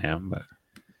more than him, but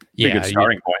be a good yeah,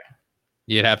 starting point.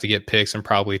 you'd have to get picks and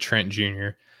probably Trent Jr.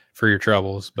 for your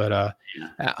troubles. But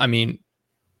Yeah. I mean,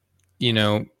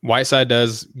 Whiteside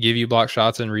does give you block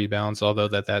shots and rebounds, although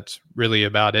that's really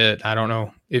about it. I don't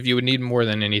know if you would need more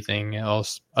than anything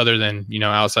else other than,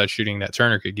 outside shooting that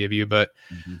Turner could give you. But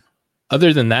Mhm.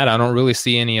 other than that, I don't really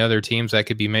see any other teams that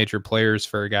could be major players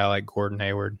for a guy like Gordon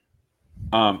Hayward.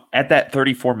 At that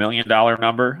 $34 million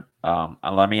number,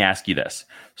 let me ask you this.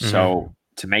 Mm-hmm. So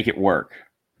to make it work,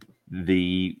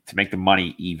 to make the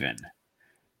money even,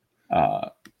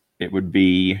 it would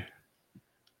be,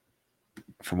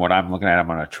 from what I'm looking at, I'm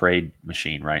on a trade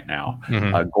machine right now.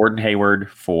 Mm-hmm. Gordon Hayward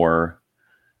for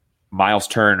Miles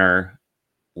Turner,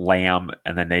 Lamb,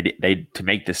 and then they to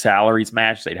make the salaries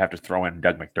match, they'd have to throw in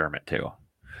Doug McDermott too.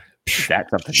 That's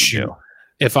something you Shoot. do.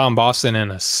 If I'm Boston in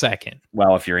a second.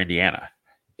 Well, if you're Indiana,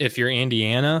 If you're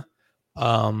Indiana,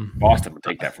 Boston would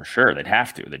take that for sure. They'd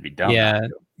have to. They'd be dumb not yeah, to.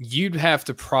 you'd have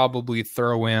to probably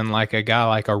throw in like a guy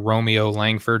like a Romeo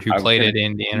Langford who I was played gonna. at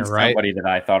Indiana, He's right? somebody that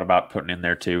I thought about putting in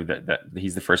there too. That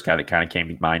he's the first guy that kind of came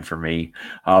to mind for me.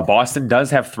 Boston does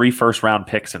have 3 first-round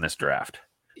picks in this draft.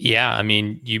 Yeah, I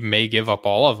mean, you may give up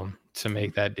all of them to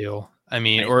make that deal. I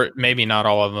mean, Maybe. or maybe not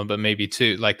all of them, but maybe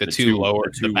two, like the two lower, the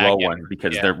the two back low end. ones,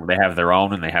 because Yeah, they have their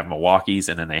own, and they have Milwaukee's,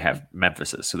 and then they have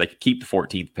Memphis's, so they could keep the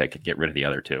 14th pick and get rid of the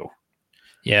other two.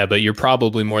 yeah, but you're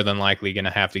probably more than likely going to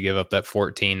have to give up that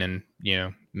 14 and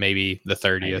maybe the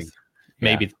 30th. Maybe.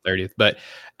 maybe the 30th. But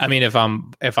I mean, if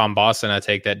I'm Boston, I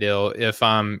take that deal. If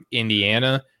I'm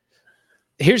Indiana,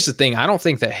 here's the thing. I don't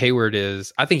think that Hayward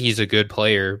is. I think he's a good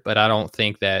player, but I don't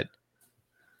think that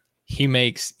he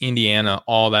makes Indiana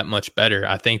all that much better.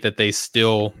 I think that they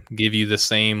still give you the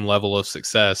same level of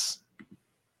success.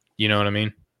 You know what I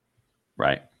mean?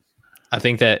 Right. I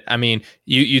think that, I mean,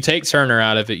 you take Turner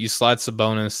out of it, you slide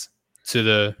Sabonis to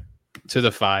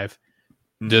the 5.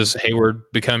 Does Hayward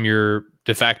become your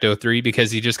de facto 3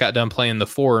 because he just got done playing the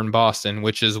 4 in Boston,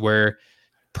 which is where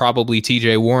probably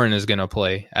TJ Warren is going to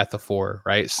play at the 4,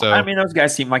 right? So I mean, those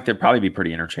guys seem like they'd probably be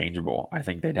pretty interchangeable. I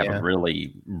think they'd have a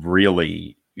really,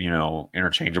 really,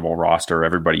 interchangeable roster.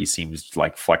 Everybody seems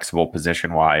like flexible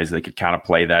position wise. They could kind of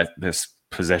play this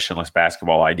positionless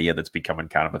basketball idea that's becoming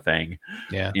kind of a thing.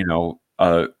 Yeah.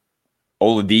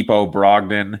 Oladipo,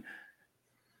 Brogdon,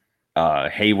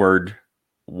 Hayward,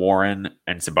 Warren,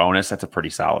 and Sabonis. That's a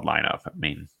pretty solid lineup. I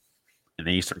mean, in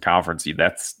the Eastern Conference,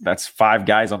 that's 5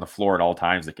 guys on the floor at all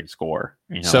times that can score.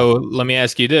 So let me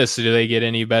ask you this: do they get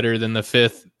any better than the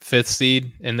fifth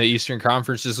seed in the Eastern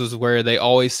Conference? This is where they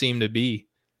always seem to be.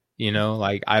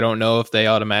 Like I don't know if they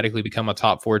automatically become a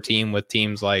top 4 team with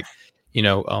teams like,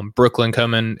 Brooklyn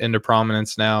coming into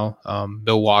prominence now.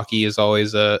 Milwaukee is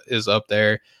always is up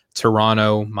there.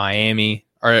 Toronto, Miami.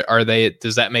 Are they?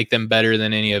 Does that make them better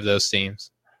than any of those teams?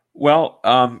 Well,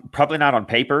 probably not on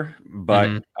paper,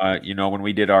 but when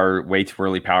we did our way too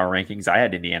early power rankings, I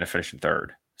had Indiana finishing 3rd.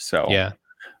 So yeah,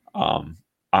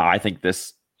 I think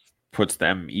this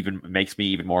makes me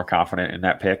even more confident in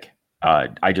that pick.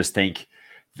 I just think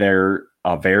they're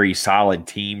a very solid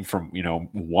team from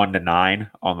 1 to 9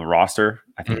 on the roster.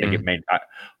 I think they get made.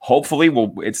 Hopefully,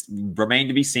 it's remained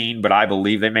to be seen, but I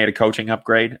believe they made a coaching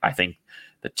upgrade. I think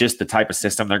that just the type of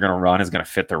system they're going to run is going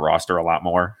to fit their roster a lot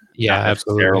more. Yeah, not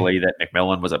absolutely. necessarily that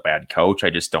McMillan was a bad coach. I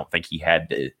just don't think he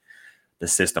had the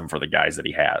system for the guys that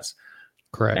he has.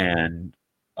 Correct. And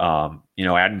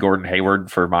adding Gordon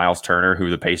Hayward for Miles Turner, who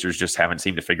the Pacers just haven't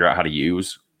seemed to figure out how to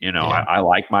use. I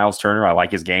like Miles Turner. I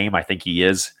like his game. I think he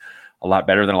is a lot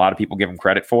better than a lot of people give him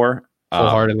credit for.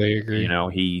 Wholeheartedly agree.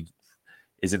 He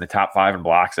is in the top 5 in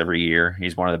blocks every year.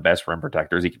 He's one of the best rim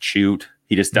protectors. He can shoot.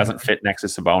 He just doesn't fit next to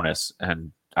Sabonis.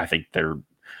 And I think they're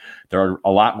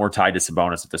a lot more tied to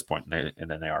Sabonis at this point than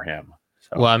they are him.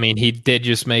 So. Well, I mean, he did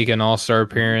just make an all-star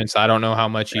appearance. I don't know how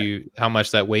much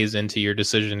that weighs into your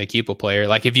decision to keep a player.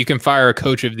 Like if you can fire a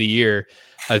coach of the year,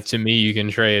 to me, you can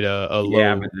trade a low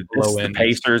end. The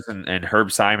Pacers and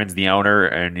Herb Simon's the owner,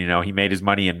 and he made his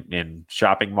money in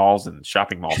shopping malls, and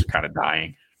shopping malls are kind of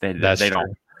dying.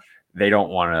 They don't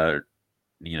want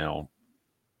to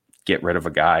get rid of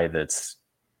a guy that's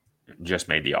just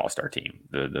made the all-star team.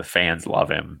 The fans love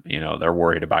him. They're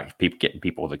worried about getting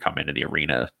people to come into the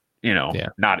arena.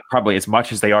 Not probably as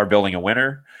much as they are building a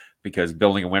winner, because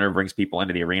building a winner brings people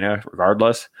into the arena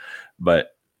regardless.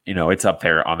 But it's up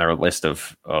there on their list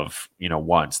of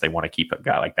wants. They want to keep a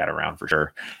guy like that around for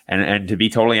sure. And to be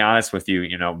totally honest with you,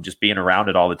 just being around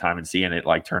it all the time and seeing it,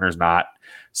 like Turner's not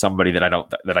somebody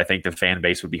that I think the fan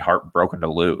base would be heartbroken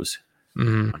to lose,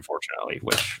 unfortunately,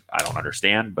 which I don't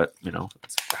understand, but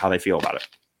it's how they feel about it.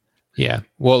 Yeah.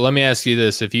 Well, let me ask you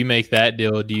this. If you make that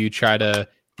deal, do you try to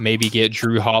maybe get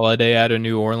Drew Holiday out of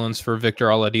New Orleans for Victor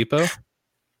Oladipo?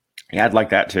 Yeah, I'd like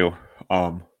that too.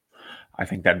 I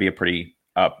think that'd be a pretty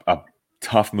a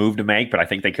tough move to make, but I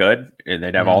think they could.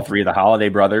 They'd have all 3 of the Holiday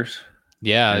brothers.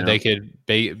 Yeah, they could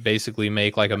basically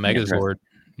make like a Megazord.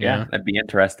 Yeah, that'd be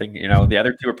interesting. The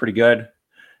other 2 are pretty good.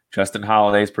 Justin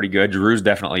Holiday's pretty good. Drew's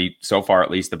definitely, so far at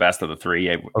least, the best of the 3.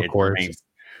 It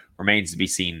remains to be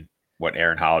seen what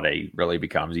Aaron Holiday really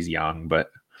becomes. He's young,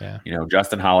 but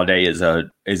Justin Holiday is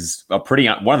a pretty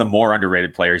one of the more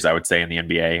underrated players, I would say, in the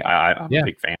NBA. I'm a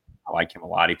big fan. I like him a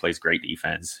lot. He plays great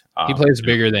defense. He plays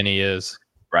bigger than he is.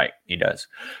 Right, he does.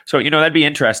 So that'd be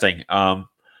interesting. I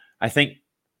think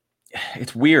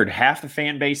it's weird. Half the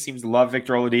fan base seems to love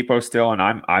Victor Oladipo still, and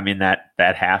I'm in that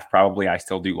half probably. I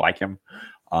still do like him,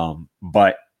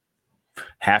 but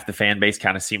half the fan base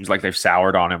kind of seems like they've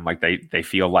soured on him. Like they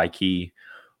feel like he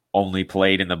only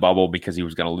played in the bubble because he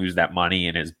was going to lose that money,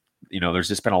 and there's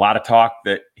just been a lot of talk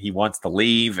that he wants to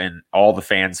leave, and all the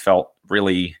fans felt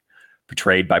really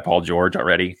betrayed by Paul George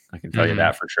already. I can tell you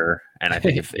that for sure. And I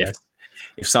think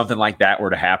if something like that were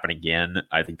to happen again,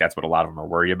 I think that's what a lot of them are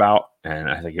worried about. And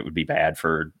I think it would be bad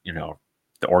for,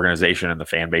 the organization and the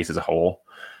fan base as a whole.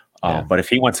 But if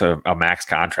he wants a max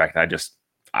contract,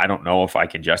 I don't know if I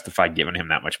can justify giving him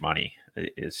that much money.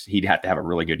 He'd have to have a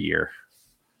really good year.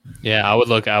 Yeah, I would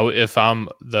if I'm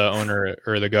the owner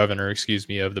or the governor, of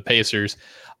the Pacers,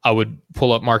 I would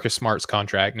pull up Marcus Smart's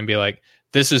contract and be like,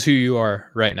 this is who you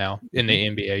are right now in the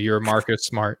NBA. You're Marcus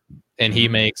Smart, and he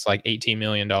makes like $18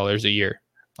 million a year.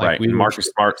 Like right. And Marcus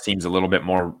Smart seems a little bit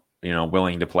more,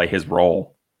 willing to play his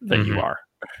role than you are.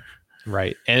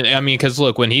 Right. And I mean, because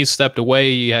look, when he stepped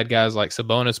away, you had guys like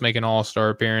Sabonis make an all-star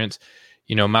appearance.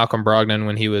 Malcolm Brogdon,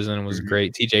 when he was in, was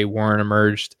great. TJ Warren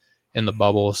emerged in the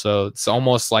bubble. So it's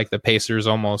almost like the Pacers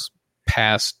almost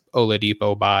passed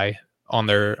Oladipo by on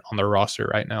their roster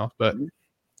right now. But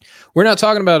we're not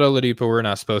talking about Oladipo. We're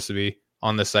not supposed to be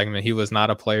on this segment. He was not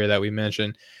a player that we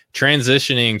mentioned.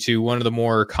 Transitioning to one of the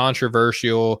more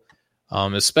controversial,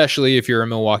 especially if you're a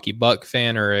Milwaukee Buck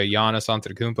fan or a Giannis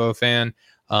Antetokounmpo fan.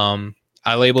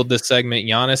 I labeled this segment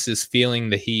Giannis is feeling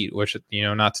the heat, which,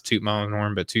 not to toot my own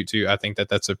horn, but toot. I think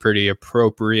that's a pretty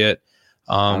appropriate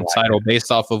title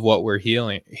based off of what we're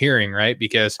hearing, right?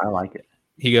 Because I like it.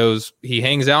 He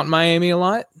hangs out in Miami a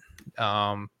lot.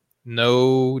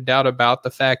 No doubt about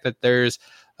the fact that there's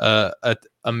a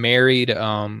married,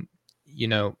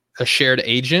 a shared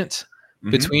agent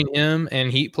between him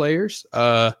and Heat players.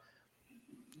 They're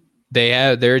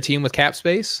a team with cap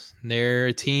space. They're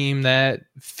a team that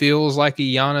feels like a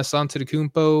Giannis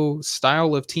Antetokounmpo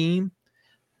style of team.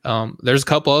 There's a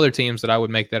couple other teams that I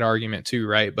would make that argument too,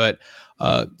 right? But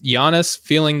Giannis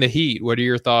feeling the heat. What are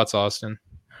your thoughts, Austin?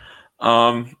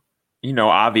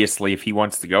 Obviously, if he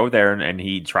wants to go there and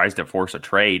he tries to force a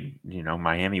trade,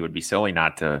 Miami would be silly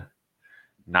not to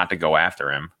go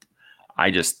after him. I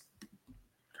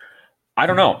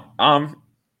don't know.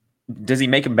 Does he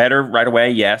make him better right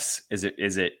away? Yes.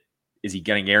 Is he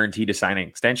getting guaranteed to sign an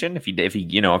extension? If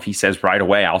he says right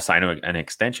away, I'll sign an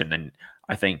extension, then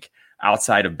I think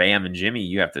outside of Bam and Jimmy,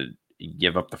 you have to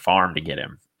give up the farm to get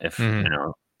him, if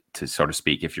to so to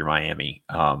speak, if you're Miami.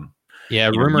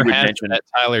 Rumor has it that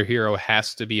Tyler Hero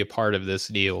has to be a part of this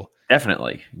deal.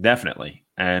 Definitely.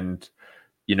 And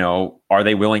are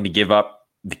they willing to give up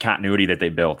the continuity that they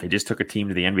built? They just took a team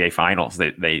to the NBA Finals.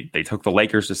 They took the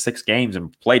Lakers to 6 games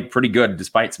and played pretty good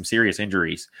despite some serious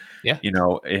injuries. Yeah.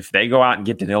 If they go out and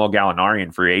get Danilo Gallinari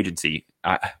in free agency,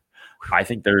 I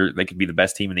think they could be the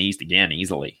best team in the East again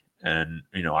easily. And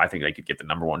I think they could get the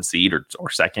number 1 seed or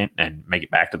second and make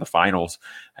it back to the finals.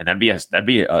 And that'd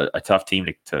be a tough team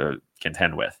to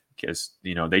contend with, because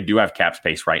they do have cap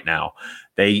space right now.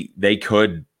 They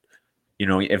could,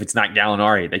 if it's not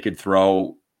Gallinari, they could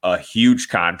throw a huge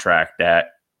contract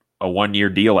at a 1-year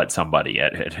deal at somebody,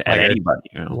 at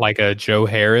anybody. Like a Joe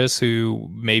Harris, who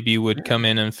maybe would come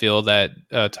in and fill that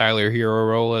Tyler Hero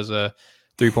role as a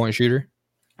 3-point shooter.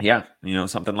 Yeah,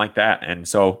 something like that. And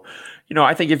so,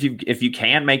 I think if you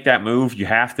can make that move, you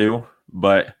have to.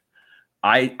 But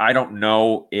I don't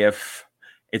know if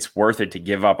it's worth it to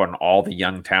give up on all the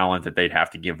young talent that they'd have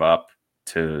to give up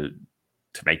to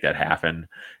make that happen.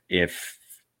 If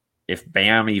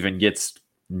Bam even gets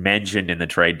mentioned in the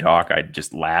trade talk, I'd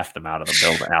just laugh them out of the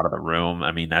building, out of the room.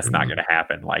 I mean, that's not going to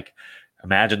happen. Like,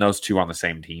 imagine those two on the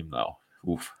same team, though.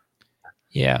 Oof.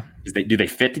 Yeah. Do they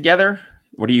fit together?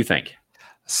 What do you think?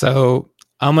 So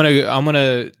I'm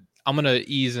gonna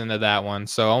ease into that one.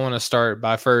 So I want to start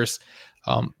by first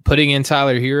putting in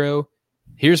Tyler Hero.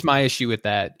 Here's my issue with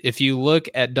that. If you look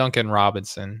at Duncan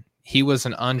Robinson, he was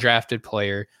an undrafted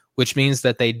player, which means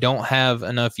that they don't have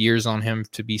enough years on him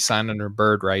to be signed under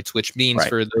bird rights, which means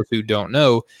for those who don't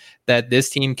know that this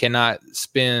team cannot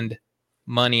spend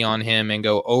money on him and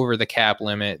go over the cap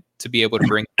limit to be able to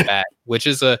bring him back, which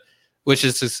is a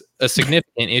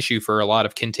significant issue for a lot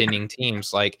of contending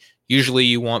teams. Like, usually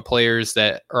you want players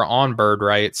that are on bird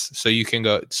rights so you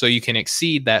can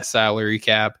exceed that salary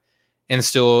cap and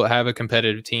still have a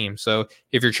competitive team. So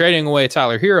if you're trading away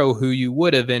Tyler Hero, who you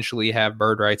would eventually have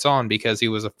bird rights on because he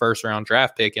was a 1st-round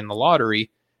draft pick in the lottery,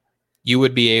 you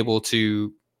would be able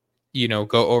to,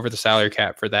 go over the salary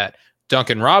cap for that.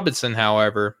 Duncan Robinson,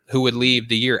 however, who would leave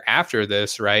the year after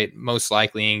this, right, most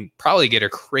likely and probably get a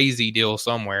crazy deal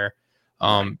somewhere, a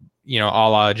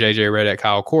la JJ Redick,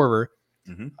 Kyle Korver,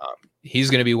 he's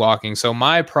going to be walking. So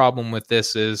my problem with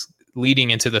this is leading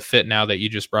into the fit now that you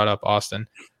just brought up, Austin.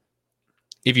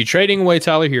 If you're trading away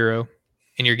Tyler Hero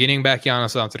and you're getting back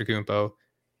Giannis Antetokounmpo,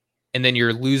 and then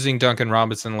you're losing Duncan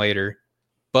Robinson later,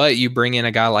 but you bring in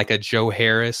a guy like a Joe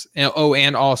Harris,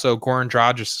 and also Goran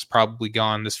Dragic is probably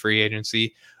gone this free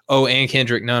agency. And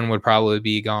Kendrick Nunn would probably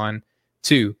be gone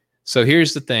too. So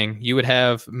here's the thing. You would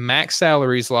have max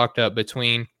salaries locked up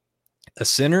between a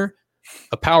center,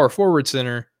 a power forward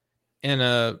center, and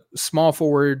a small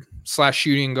forward /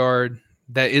 shooting guard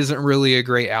that isn't really a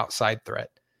great outside threat.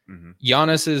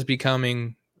 Giannis is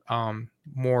becoming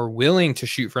more willing to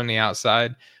shoot from the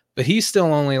outside, but he's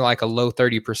still only like a low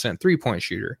 30% 3-point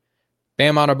shooter.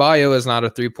 Bam Adebayo is not a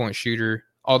 3-point shooter.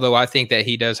 Although I think that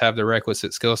he does have the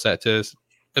requisite skill set to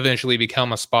eventually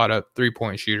become a spot up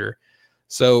 3-point shooter.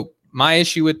 So my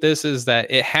issue with this is that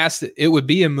it would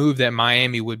be a move that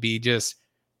Miami would be just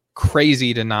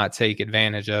crazy to not take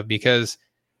advantage of, because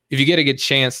if you get a good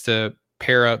chance to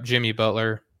pair up Jimmy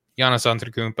Butler, Giannis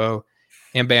Antetokounmpo,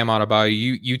 and Bam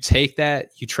Adebayo, you take that.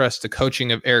 You trust the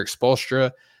coaching of Eric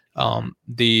Spoelstra,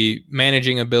 the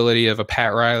managing ability of a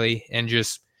Pat Riley, and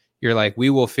just you're like, we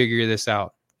will figure this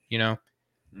out.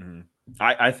 Mm-hmm.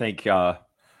 I think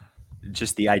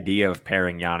just the idea of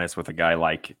pairing Giannis with a guy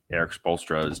like Eric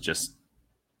Spoelstra is just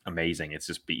amazing. It's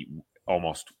just be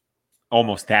almost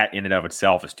that in and of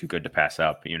itself is too good to pass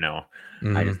up.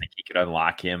 I just think he could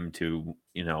unlock him to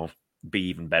be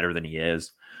even better than he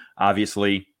is.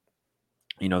 Obviously,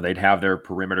 they'd have their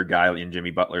perimeter guy in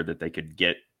Jimmy Butler that they could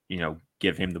get,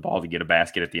 give him the ball to get a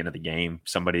basket at the end of the game.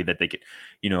 Somebody that they could,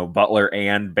 Butler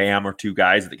and Bam are two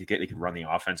guys that they could run the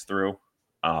offense through.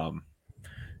 But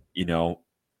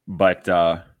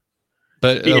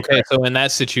okay. So in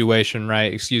that situation,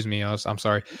 right? Excuse me. I'm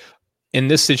sorry. In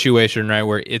this situation, right,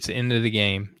 where it's into the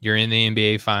game, you're in the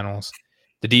NBA finals,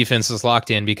 the defense is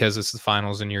locked in because it's the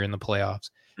finals and you're in the playoffs.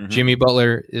 Mm-hmm. Jimmy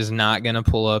Butler is not going to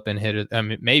pull up and hit it. I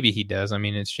mean, maybe he does. I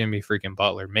mean, it's Jimmy freaking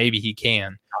Butler. Maybe he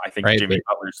can. I think Jimmy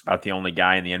Butler's about the only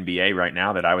guy in the NBA right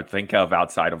now that I would think of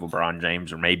outside of LeBron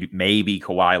James or maybe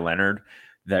Kawhi Leonard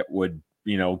that would,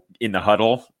 in the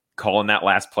huddle calling that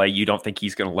last play, you don't think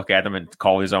he's going to look at him and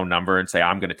call his own number and say,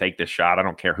 I'm going to take this shot. I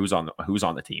don't care who's on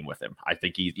the team with him. I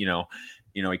think he,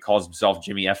 he calls himself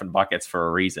Jimmy effing buckets for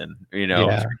a reason.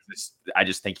 I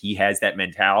just think he has that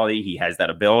mentality. He has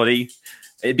that ability.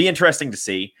 It'd be interesting to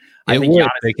see. I think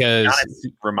Giannis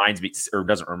reminds me, or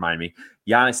doesn't remind me.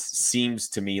 Giannis seems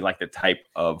to me like the type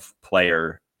of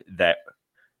player that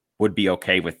would be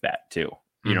okay with that too.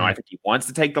 I think he wants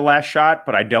to take the last shot,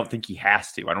 but I don't think he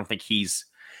has to. I don't think he's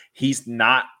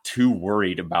not too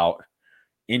worried about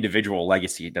individual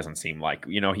legacy. It doesn't seem like,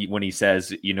 when he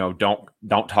says,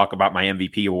 don't talk about my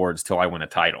MVP awards till I win a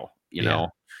title,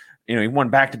 he won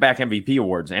back-to-back MVP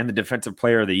awards and the defensive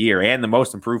player of the year and the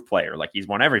most improved player. Like, he's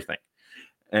won everything,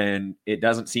 and it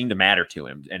doesn't seem to matter to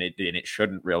him. And it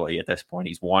shouldn't really at this point.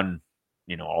 He's won,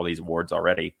 all these awards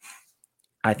already.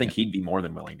 I think he'd be more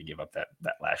than willing to give up that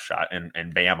last shot,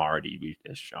 and Bam already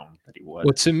has shown that he would.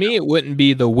 Well, to me, it wouldn't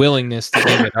be the willingness to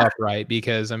give it up, right?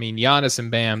 Because I mean, Giannis and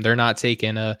Bam, they're not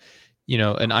taking an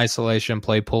isolation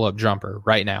play pull up jumper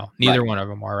right now. Neither one of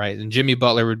them are, right. And Jimmy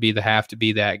Butler would have to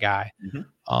be that guy.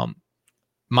 Mm-hmm.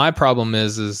 My problem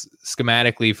is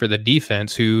schematically for the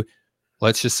defense, who,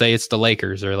 let's just say it's the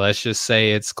Lakers, or let's just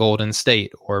say it's Golden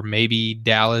State, or maybe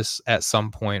Dallas at some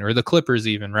point, or the Clippers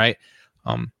even, right?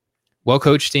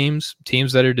 Well-coached teams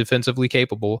that are defensively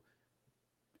capable.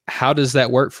 How does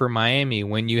that work for Miami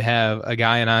when you have a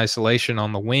guy in isolation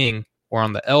on the wing or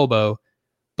on the elbow,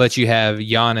 but you have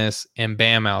Giannis and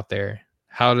Bam out there?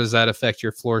 How does that affect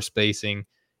your floor spacing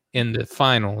in the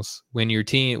finals when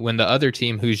the other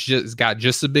team, who's just got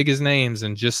just as big as names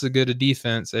and just as good a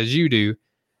defense as you do,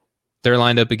 they're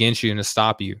lined up against you and to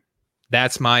stop you?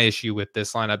 That's my issue with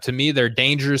this lineup. To me, they're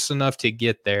dangerous enough to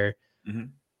get there,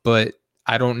 but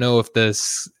I don't know if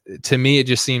to me, it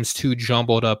just seems too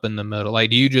jumbled up in the middle. Like,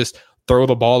 do you just throw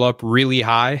the ball up really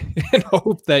high and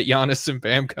hope that Giannis and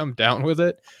Bam come down with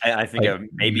it? I think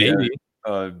maybe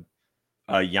a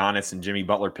Giannis and Jimmy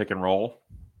Butler pick and roll.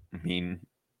 I mean,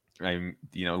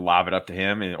 lob it up to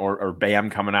him, or Bam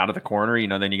coming out of the corner.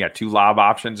 Then you got two lob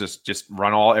options. Just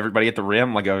run everybody at the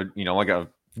rim like a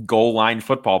goal line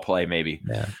football play, maybe.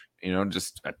 Yeah.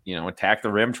 Attack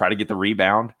the rim, try to get the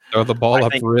rebound, throw the ball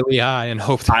up really high, and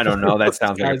hope. I don't know. That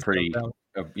sounds like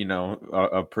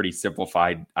a pretty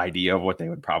simplified idea of what they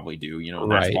would probably do.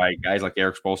 That's why guys like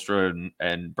Eric Spoelstra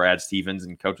and Brad Stevens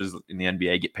and coaches in the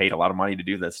NBA get paid a lot of money to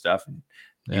do this stuff. And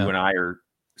you and I are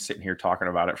sitting here talking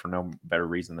about it for no better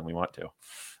reason than we want to.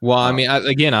 Well, I mean,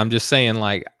 I'm just saying,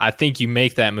 like, I think you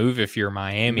make that move if you're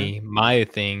Miami.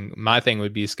 Mm-hmm. My thing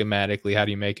would be schematically, how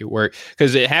do you make it work?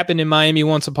 Because it happened in Miami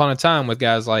once upon a time with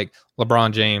guys like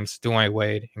LeBron James, Dwayne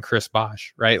Wade, and Chris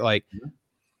Bosh, right? Like,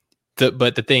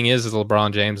 but the thing is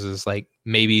LeBron James is like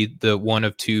maybe the one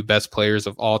of two best players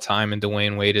of all time, and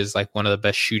Dwayne Wade is like one of the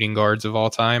best shooting guards of all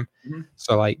time. Mm-hmm.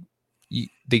 So like,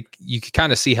 you could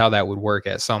kind of see how that would work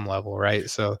at some level,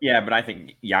 right? So yeah, but I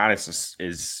think Giannis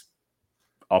is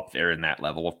up there in that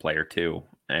level of player too,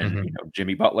 and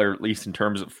Jimmy Butler, at least in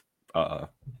terms of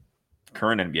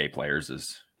current NBA players,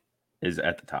 is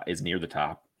at the top, is near the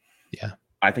top. Yeah,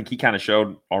 I think he kind of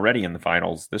showed already in the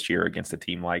finals this year against a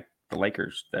team like the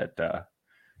Lakers that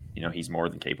he's more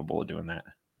than capable of doing that.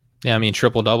 Yeah, I mean,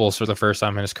 triple doubles for the first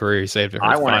time in his career. He saved it for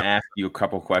I the want final. to ask you a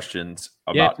couple questions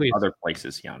Yeah, about please. other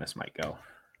places Giannis might go.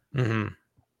 Mm-hmm.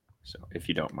 So, if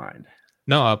you don't mind.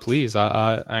 No, please.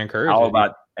 I encourage How it.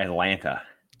 about Atlanta?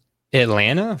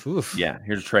 Atlanta? Oof. Yeah,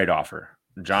 here's a trade offer.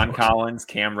 John Collins,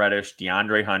 Cam Reddish,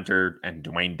 DeAndre Hunter, and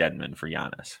Dwayne Dedman for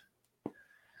Giannis.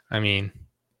 I mean,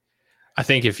 I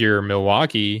think if you're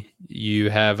Milwaukee, you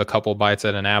have a couple bites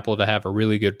at an apple to have a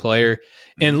really good player.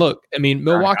 And look, I mean, John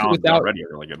Milwaukee Collins is without, already a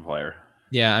really good player.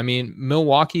 yeah, I mean,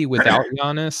 Milwaukee without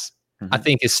Giannis, I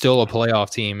think is still a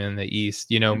playoff team in the East.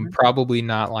 You know, probably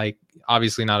not like,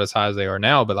 obviously not as high as they are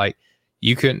now, but like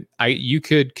you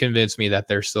could convince me that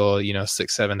they're still, you know,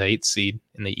 6th, 7th, 8th seed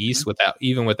in the East without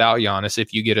Giannis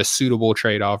if you get a suitable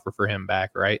trade offer for him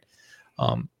back, right?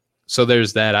 So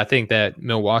there's that. I think that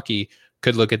Milwaukee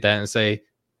could look at that and say,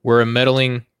 we're a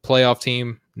meddling playoff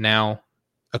team now.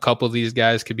 A couple of these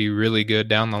guys could be really good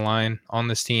down the line on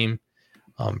this team.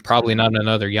 Probably not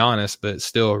another Giannis, but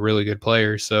still a really good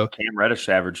player. So Cam Reddish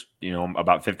averaged,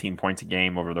 about 15 points a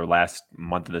game over their last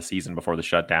month of the season before the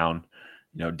shutdown.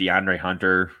 DeAndre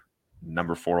Hunter,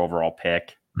 number 4 overall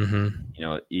pick.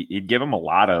 You'd give him a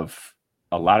lot of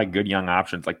good young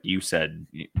options, like you said,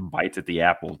 bites at the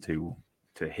apple to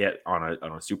hit on a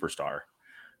superstar.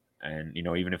 And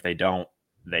even if they don't,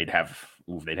 they'd have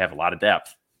a lot of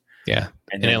depth. Yeah,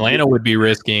 and Atlanta would be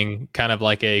risking kind of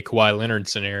like a Kawhi Leonard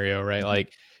scenario, right?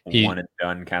 Like one and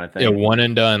done kind of thing. Yeah, one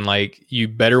and done. Like you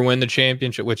better win the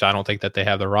championship, which I don't think that they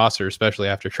have the roster, especially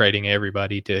after trading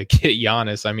everybody to get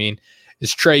Giannis. I mean,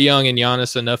 is Trae Young and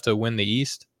Giannis enough to win the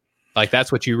East? Like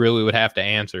that's what you really would have to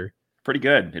answer. Pretty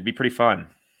good. It'd be pretty fun.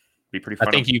 Be pretty fun.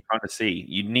 I think fun to see.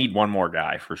 You'd need one more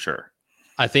guy for sure.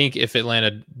 I think if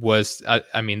Atlanta was,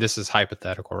 I mean, this is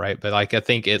hypothetical, right? But like, I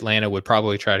think Atlanta would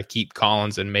probably try to keep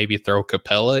Collins and maybe throw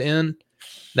Capella in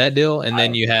that deal. And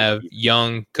then you have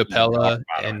young Capella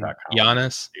and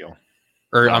Giannis.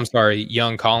 Or I'm sorry,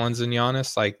 young Collins and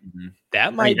Giannis. Like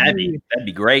that might that'd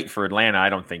be great for Atlanta. I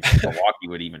don't think Milwaukee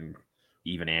would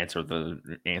even answer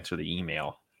the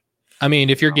email. I mean,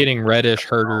 if you're getting Reddish,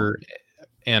 Herter,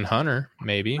 and Hunter,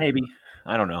 maybe.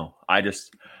 I don't know.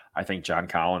 I think John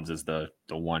Collins is the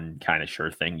one kind of sure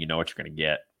thing. You know what you're going to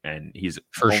get, and he's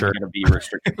for sure going to be a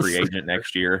restricted free agent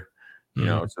next year.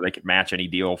 So they could match any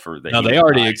deal for the. No, they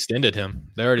already extended him.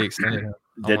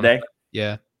 Did they?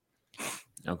 Yeah.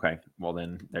 Okay. Well,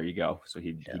 then there you go. So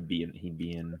he'd be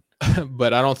in.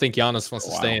 But I don't think Giannis wants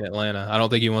to stay in Atlanta. I don't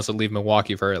think he wants to leave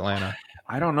Milwaukee for Atlanta.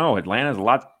 I don't know.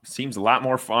 Atlanta's seems a lot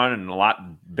more fun and a lot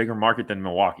bigger market than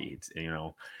Milwaukee. It's,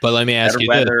 But let me ask you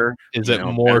weather, this. Is it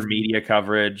more media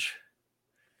coverage?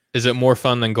 Is it more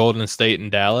fun than Golden State and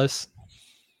Dallas?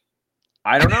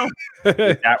 I don't know.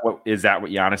 Is that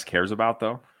what Giannis cares about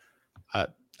though?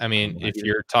 I mean, if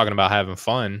you're talking about having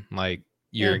fun, like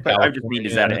I just mean,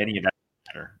 is that any of that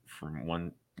matter from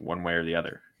one way or the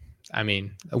other? I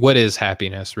mean, what is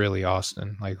happiness really,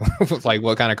 Austin? Like, like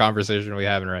what kind of conversation are we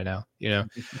having right now? I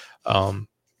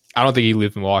don't think he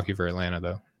lived in Milwaukee for Atlanta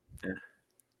though. Yeah.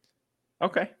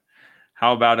 Okay.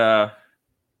 How about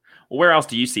where else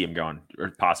do you see him going, or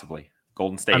possibly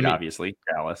Golden State? Obviously,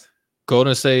 Dallas.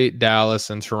 Golden State, Dallas,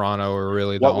 and Toronto are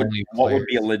really the only. What would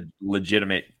be a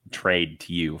legitimate trade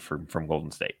to you from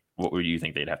Golden State? What would you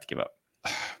think they'd have to give up?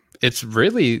 It's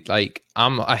really like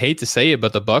I hate to say it,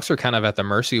 but the Bucks are kind of at the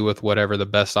mercy with whatever the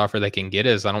best offer they can get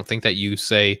is. I don't think that you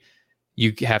say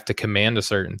you have to command a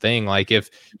certain thing. Like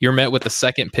if you're met with the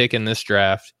second pick in this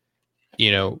draft,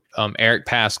 Eric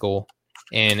Pascal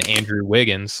and Andrew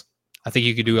Wiggins, I think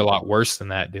you could do a lot worse than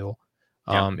that deal.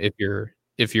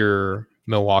 If you're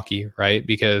Milwaukee, right?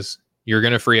 Because you're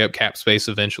going to free up cap space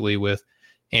eventually with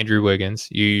Andrew Wiggins.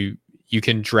 You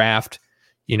can draft,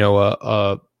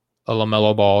 a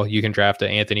LaMelo Ball, you can draft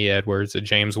an Anthony Edwards, a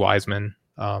James Wiseman,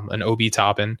 an Obi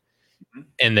Toppin,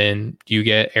 and then you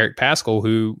get Eric Pascal,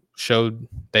 who showed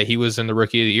that he was in the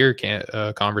Rookie of the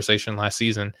Year conversation last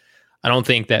season. I don't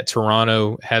think that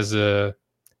Toronto has the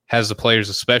players,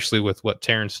 especially with what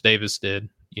Terrence Davis did,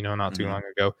 not too long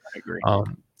ago. I agree.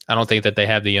 I don't think that they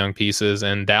have the young pieces,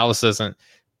 and Dallas doesn't.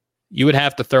 You would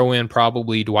have to throw in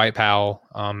probably Dwight Powell,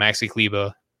 Maxi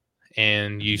Kleber,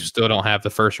 and you still don't have the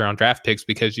first round draft picks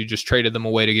because you just traded them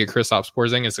away to get Kristaps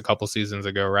Porzingis a couple seasons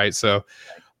ago, right? So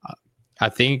I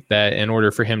think that in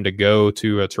order for him to go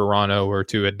to a Toronto or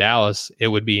to a Dallas, it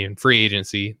would be in free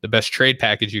agency. The best trade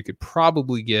package you could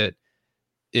probably get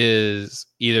is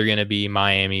either going to be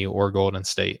Miami or Golden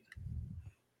State.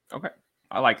 Okay.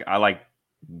 I like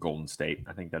Golden State.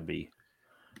 I think that'd be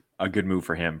a good move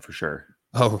for him for sure.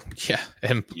 Oh yeah,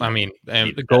 and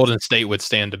Golden State would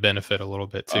stand to benefit a little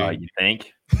bit too. You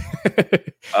think?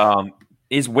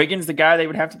 Is Wiggins the guy they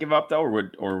would have to give up though,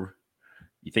 or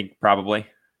you think probably?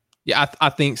 Yeah, I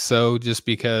think so. Just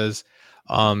because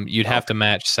you'd have to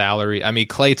match salary. I mean,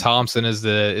 Klay Thompson is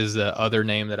the other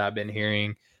name that I've been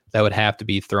hearing that would have to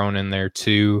be thrown in there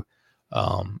too.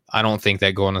 I don't think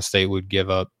that Golden State would give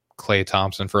up Klay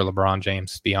Thompson for LeBron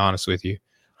James. To be honest with you,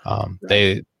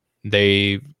 right.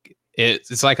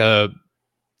 It's like a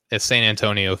San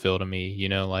Antonio feel to me. You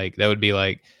know, like that would be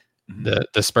like the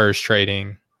Spurs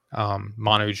trading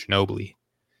Manu Ginobili.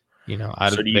 You know,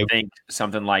 so do you think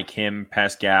something like him,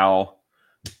 Pascal,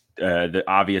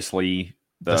 obviously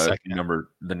the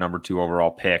number 2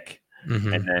 overall pick,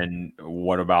 and then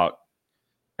what about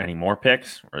any more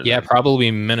picks? Probably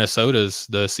Minnesota's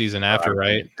the season after,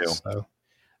 right? So,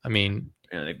 I mean,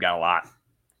 they've got a lot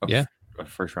of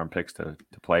first round picks to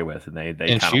play with, and they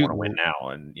kind of want to win now,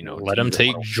 and let them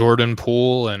take Jordan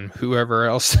Poole and whoever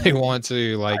else they want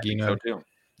to, so too.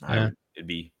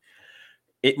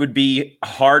 It would be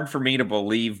hard for me to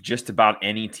believe just about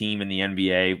any team in the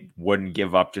NBA wouldn't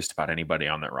give up just about anybody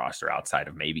on their roster outside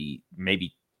of maybe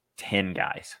 10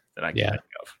 guys that I can think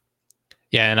of.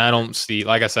 Yeah, and I don't see,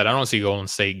 like I said, I don't see Golden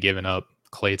State giving up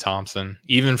Klay Thompson,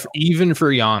 even for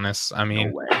Giannis. I mean,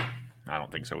 no way. I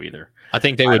don't think so either. I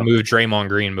think they would move Draymond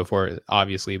Green before. Oh,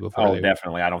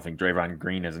 definitely. I don't think Draymond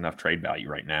Green has enough trade value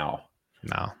right now.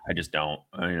 No, I just don't.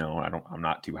 I'm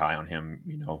not too high on him.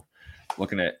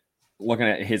 Looking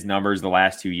at his numbers the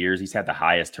last 2 years, he's had the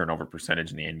highest turnover percentage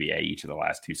in the NBA each of the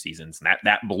last 2 seasons. And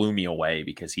that blew me away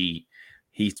because he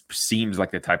seems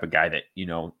like the type of guy that,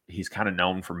 he's kind of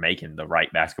known for making the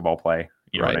right basketball play.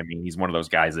 You know what I mean? He's one of those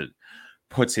guys that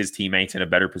puts his teammates in a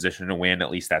better position to win.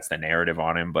 At least that's the narrative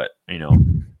on him. But,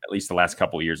 at least the last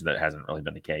couple of years, that hasn't really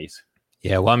been the case.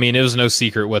 Yeah. Well, I mean, it was no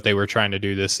secret what they were trying to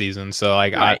do this season. So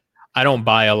I don't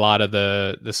buy a lot of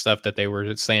the stuff that they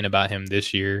were saying about him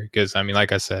this year. Cause I mean,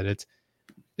 like I said, it's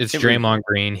Draymond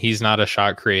Green. He's not a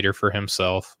shot creator for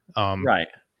himself. Right.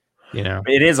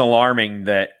 It is alarming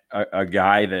that a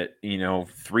guy that,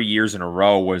 3 years in a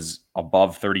row was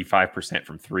above 35%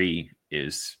 from three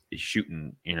is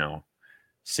shooting,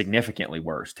 significantly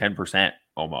worse, 10%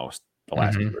 almost the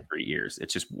last 2 or 3 years.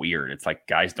 It's just weird. It's like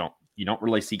you don't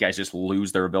really see guys just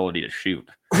lose their ability to shoot.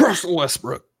 Russell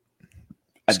Westbrook.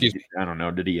 Excuse me. I don't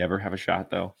know. Did he ever have a shot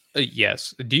though?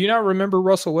 Yes. Do you not remember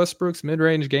Russell Westbrook's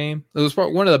mid-range game? It was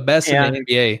one of the best in the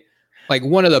NBA. Like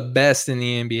one of the best in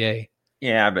the NBA.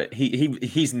 Yeah, but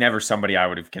he's never somebody I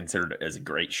would have considered as a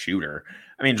great shooter.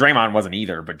 I mean, Draymond wasn't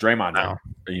either, but Draymond's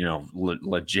a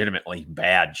legitimately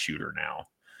bad shooter now.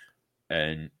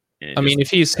 And I mean, if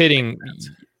he's hitting,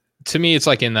 to me, it's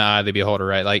like in the eye of the beholder,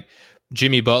 right? Like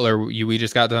Jimmy Butler, we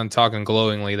just got done talking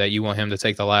glowingly that you want him to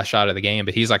take the last shot of the game,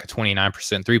 but he's like a 29%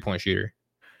 3-point shooter.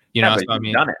 So, I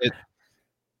mean, done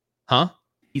it.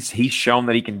 He's shown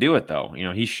that he can do it though.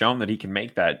 He's shown that he can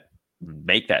make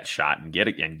that shot and get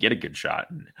a good shot.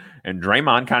 And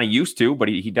Draymond kind of used to, but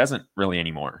he doesn't really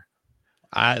anymore.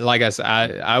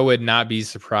 I would not be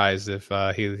surprised if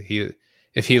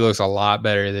he looks a lot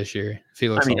better this year.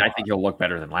 I think he'll look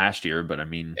better than last year, but I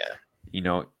mean,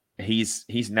 he's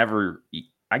never,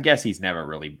 I guess he's never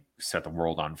really set the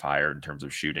world on fire in terms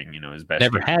of shooting, his best.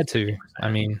 Never had to. I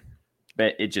mean,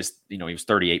 but it just, he was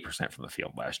 38% from the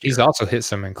field last year. He's also hit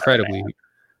some incredibly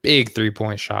big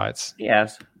 3-point shots.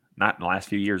 Yes. Not in the last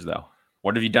few years, though.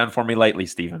 What have you done for me lately,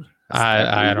 Steven?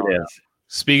 I don't know.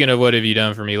 Speaking of what have you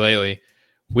done for me lately,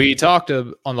 we talked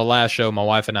on the last show my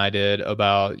wife and I did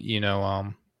about,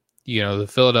 the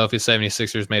Philadelphia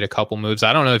 76ers made a couple moves.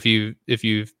 I don't know if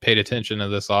you've paid attention to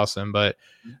this, Austin, but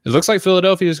it looks like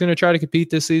Philadelphia is going to try to compete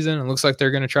this season. It looks like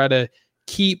they're going to try to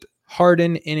keep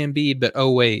Harden and Embiid, but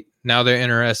oh wait, now they're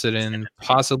interested in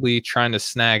possibly trying to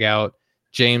snag out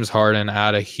James Harden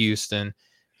out of Houston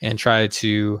and try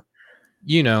to,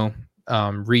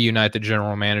 reunite the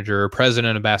general manager or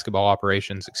president of basketball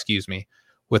operations,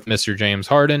 with Mr. James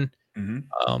Harden.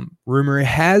 Rumor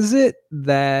has it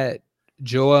that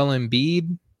Joel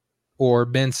Embiid or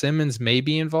Ben Simmons may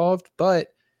be involved,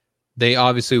 but they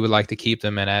obviously would like to keep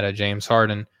them and add a James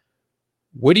Harden.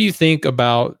 What do you think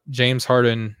about James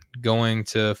Harden going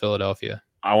to Philadelphia?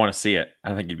 I want to see it. I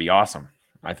think it'd be awesome.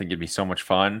 I think it'd be so much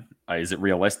fun. Is it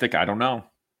realistic? I don't know.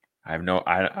 I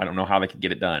don't know how they could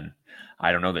get it done.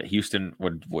 I don't know that Houston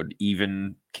would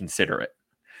even consider it.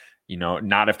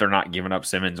 Not if they're not giving up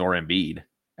Simmons or Embiid.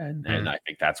 And I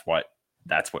think that's what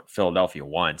Philadelphia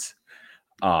wants.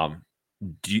 Do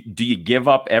you give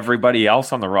up everybody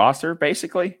else on the roster,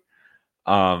 basically?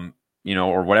 Or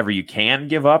whatever you can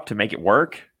give up to make it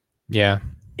work? Yeah.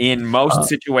 In most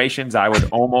situations, I would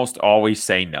almost always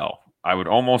say no. I would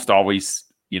almost always,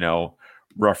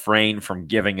 refrain from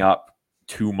giving up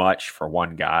too much for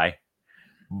one guy,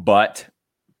 but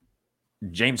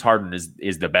James Harden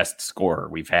is the best scorer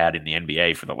we've had in the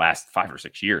NBA for the last 5 or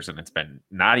 6 years, and it's been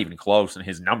not even close, and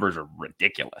his numbers are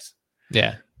ridiculous.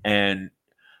 Yeah. And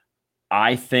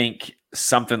I think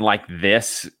something like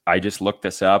this, I just looked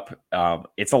this up.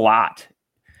 It's a lot.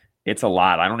 It's a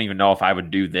lot. I don't even know if I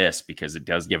would do this because it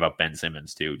does give up Ben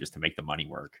Simmons too, just to make the money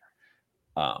work.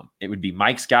 It would be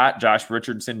Mike Scott, Josh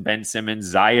Richardson, Ben Simmons,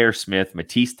 Zaire Smith,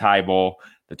 Matisse Thybulle,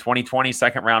 the 2020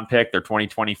 second round pick, their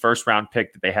 2020 first round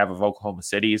pick that they have of Oklahoma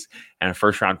City's, and a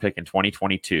first round pick in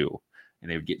 2022.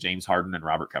 And they would get James Harden and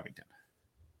Robert Covington.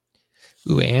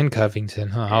 Ooh, and Covington.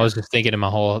 Huh? Yeah. I was just thinking the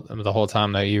whole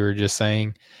time that you were just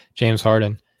saying James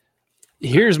Harden.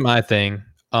 Here's my thing.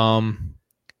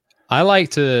 I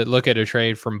like to look at a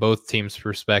trade from both teams'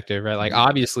 perspective, right? Like,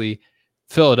 obviously,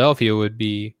 Philadelphia would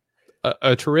be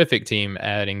a terrific team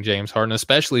adding James Harden,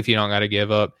 especially if you don't got to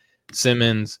give up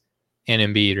Simmons and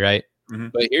Embiid, right? Mm-hmm.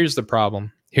 But here's the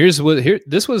problem. This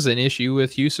was an issue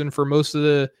with Houston for most of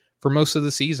the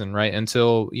season, right?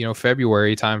 Until,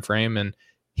 February timeframe, and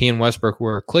he and Westbrook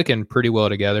were clicking pretty well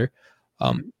together.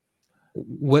 How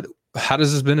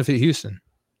does this benefit Houston?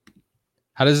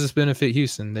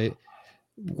 They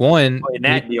in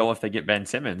that deal, if they get Ben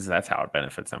Simmons, that's how it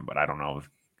benefits them. But I don't know.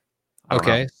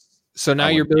 Okay. So now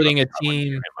you're building a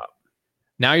team.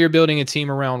 Now you're building a team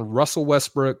around Russell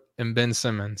Westbrook and Ben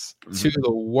Simmons, two of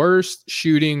the worst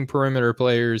shooting perimeter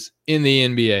players in the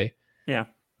NBA. Yeah,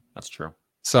 that's true.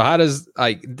 So how does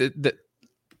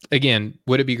again,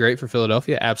 would it be great for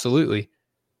Philadelphia? Absolutely.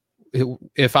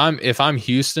 If I'm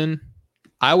Houston,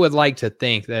 I would like to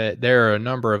think that there are a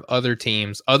number of other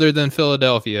teams other than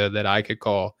Philadelphia that I could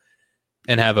call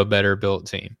and have a better built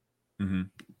team. Mm-hmm.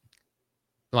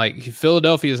 Like,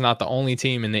 Philadelphia is not the only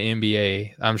team in the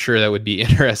NBA, I'm sure, that would be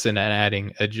interested in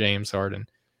adding a James Harden.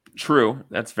 True.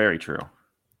 That's very true.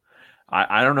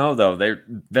 I don't know, though.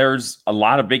 There's a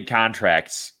lot of big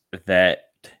contracts that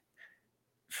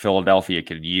Philadelphia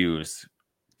could use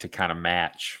to kind of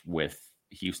match with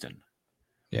Houston.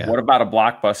 Yeah. What about a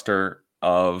blockbuster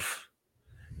of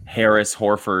Harris,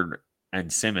 Horford,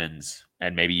 and Simmons,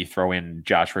 and maybe you throw in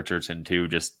Josh Richardson too,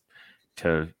 just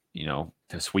to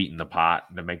sweeten the pot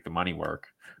and to make the money work?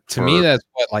 To me, that's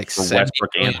like $70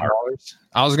 million.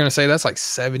 I was going to say that's like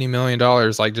 $70 million,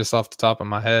 like just off the top of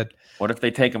my head. What if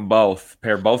they take them both,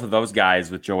 pair both of those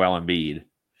guys with Joel Embiid?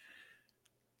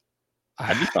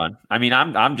 That'd be fun. I mean,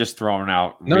 I'm just throwing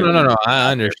out. No.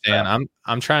 I understand.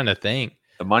 I'm trying to think.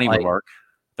 The money would work.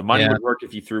 The money would work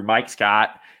if you threw Mike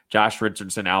Scott, Josh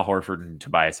Richardson, Al Horford, and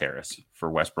Tobias Harris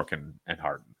for Westbrook and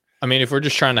Harden. I mean, if we're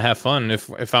just trying to have fun,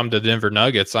 if I'm the Denver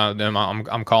Nuggets,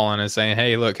 I'm calling and saying,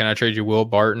 hey, look, can I trade you Will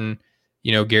Barton,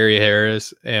 Gary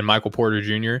Harris, and Michael Porter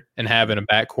Jr. and having a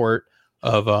backcourt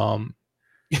of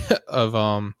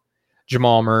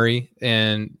Jamal Murray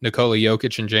and Nikola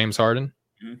Jokic and James Harden?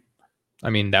 Mm-hmm. I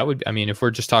mean, if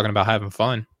we're just talking about having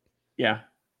fun. Yeah.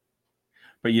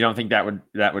 But you don't think that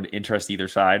would interest either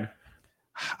side?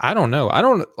 I don't know.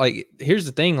 Here's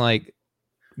the thing, like,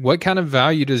 what kind of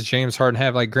value does James Harden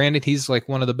have? Like, granted, he's like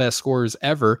one of the best scorers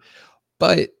ever,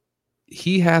 but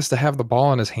he has to have the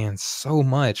ball in his hands so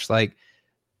much. Like,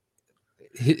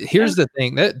 here's the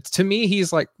thing, that to me,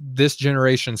 he's like this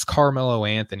generation's Carmelo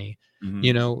Anthony.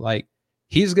 Mm-hmm. Like,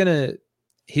 he's gonna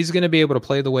be able to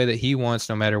play the way that he wants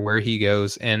no matter where he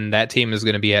goes, and that team is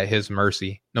going to be at his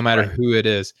mercy no matter who it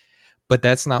is. But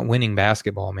that's not winning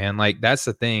basketball, man. Like, that's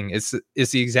the thing. It's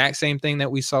the exact same thing that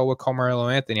we saw with Carmelo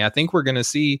Anthony. I think we're going to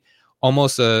see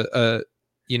almost a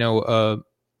timeline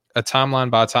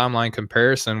by timeline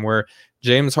comparison where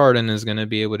James Harden is going to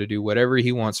be able to do whatever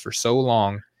he wants for so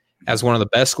long as one of the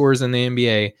best scorers in the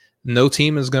NBA. No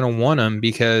team is going to want him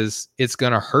because it's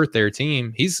going to hurt their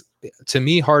team. To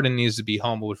me, Harden needs to be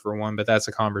humbled for one, but that's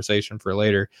a conversation for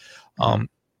later. I'm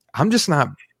just not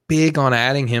big on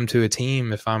adding him to a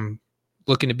team if I'm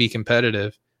looking to be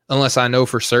competitive, unless I know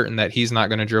for certain that he's not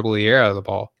going to dribble the air out of the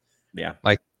ball. Yeah.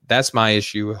 Like, that's my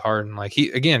issue with Harden. Like,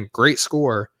 he, again, great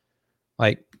scorer,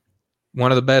 like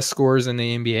one of the best scorers in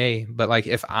the NBA. But like,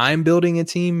 if I'm building a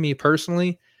team, me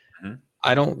personally,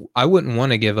 mm-hmm. I wouldn't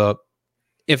want to give up.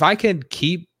 If I could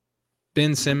keep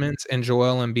Ben Simmons and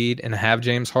Joel Embiid and have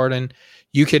James Harden,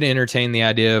 you could entertain the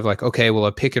idea of like, okay, well,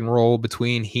 a pick and roll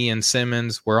between he and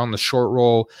Simmons, where on the short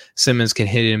roll, Simmons can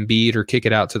hit Embiid or kick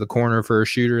it out to the corner for a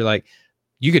shooter. Like,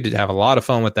 you could have a lot of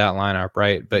fun with that lineup,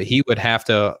 right? But he would have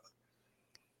to.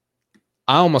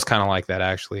 I almost kind of like that,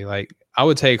 actually. Like, I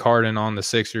would take Harden on the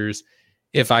Sixers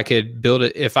if I could build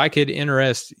it. If I could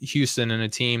interest Houston in a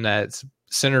team that's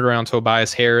centered around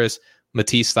Tobias Harris,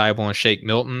 Matisse Thybulle, and Shake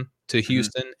Milton to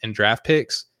Houston and draft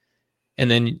picks,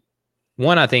 and then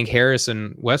one, I think Harris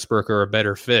and Westbrook are a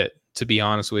better fit, to be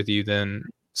honest with you, than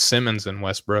Simmons and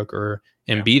Westbrook or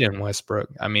Embiid and Westbrook.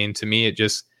 I mean, to me, it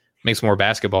just makes more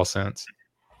basketball sense.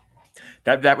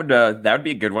 That would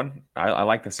be a good one. I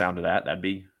like the sound of that. That'd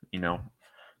be,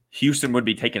 Houston would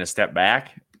be taking a step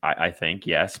back. I think,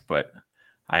 yes, but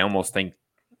I almost think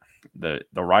the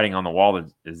writing on the wall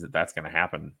is that that's going to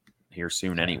happen here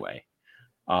soon anyway.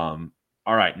 All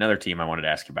right, another team I wanted to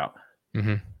ask you about.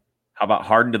 Mm-hmm. How about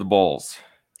Harden to the Bulls?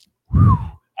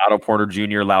 Otto Porter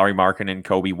Jr., Lowry Markkanen,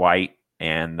 Kobe White,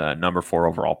 and the number 4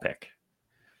 overall pick.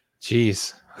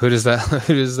 Jeez, who does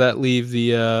that leave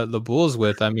the Bulls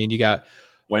with? I mean, you got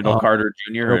Wendell Carter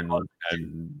Jr.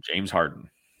 and James Harden.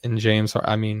 And James,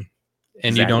 I mean,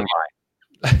 and exactly. you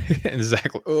don't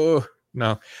exactly. Oh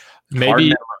no, maybe Harden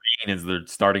and LaVine is the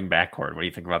starting backcourt. What do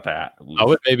you think about that? I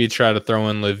would maybe try to throw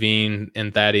in LaVine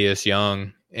and Thaddeus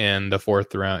Young in the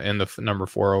 4th round and the number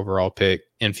 4 overall pick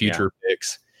and future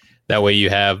picks. That way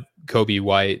you have Kobe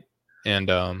White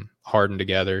and Harden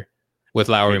together with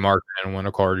Lowry Markkanen and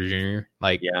Wendell Carter Jr.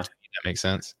 That makes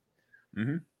sense.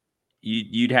 Mm-hmm.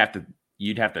 You'd have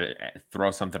to throw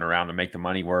something around to make the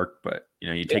money work, but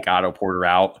you take Otto Porter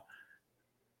out.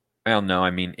 Well, no,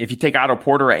 I mean, if you take Otto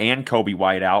Porter and Kobe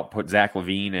White out, put Zach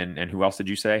LaVine and who else did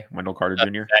you say? Wendell Carter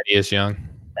Jr. Thaddeus Young.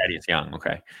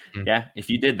 Okay. Mm-hmm. Yeah, if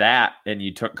you did that and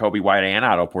you took Kobe White and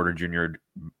Otto Porter Jr.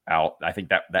 out, I think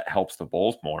that helps the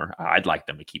Bulls more. I'd like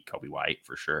them to keep Kobe White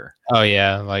for sure. Oh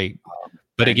yeah,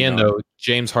 but again, though,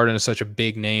 James Harden is such a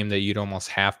big name that you'd almost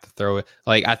have to throw it.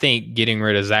 I think getting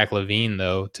rid of Zach LaVine,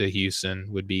 though, to Houston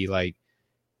would be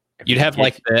you'd have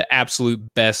the absolute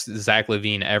best Zach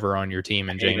LaVine ever on your team.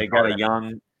 And James they got a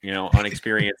young,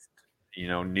 unexperienced,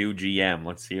 new GM.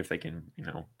 Let's see if they can,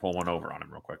 pull one over on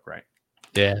him real quick, right?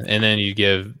 Yeah, and then you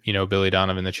give, Billy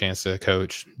Donovan the chance to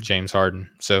coach James Harden.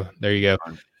 So there you go.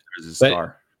 There's a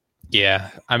star.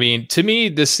 Yeah, I mean, to me,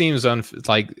 this seems it's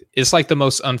like the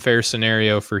most unfair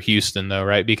scenario for Houston, though,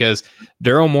 right? Because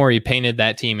Daryl Morey painted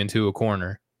that team into a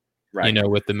corner, right?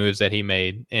 With the moves that he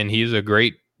made, and he's a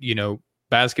great,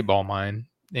 basketball mind,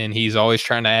 and he's always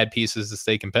trying to add pieces to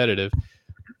stay competitive.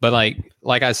 But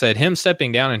like I said, him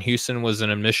stepping down in Houston was an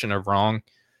admission of wrong.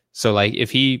 So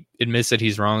if he admits that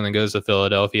he's wrong, then goes to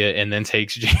Philadelphia and then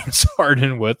takes James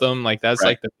Harden with him, that's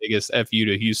the biggest FU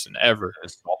to Houston ever.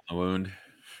 Salt in the wound.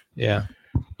 Yeah.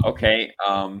 Okay.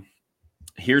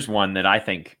 Here's one that I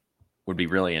think would be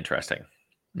really interesting.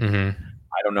 Mm-hmm.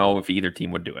 I don't know if either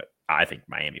team would do it. I think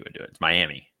Miami would do it. It's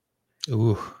Miami.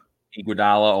 Ooh.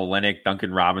 Iguodala, Olynyk,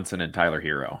 Duncan Robinson, and Tyler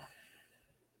Hero.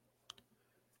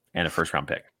 And a first-round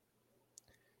pick.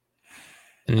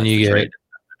 And then you get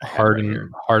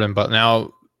Harden, but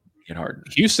now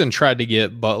Houston tried to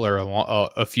get Butler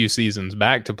a few seasons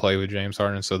back to play with James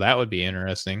Harden, so that would be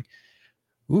interesting.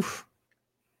 Oof.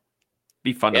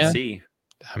 Be fun to see.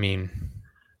 I mean,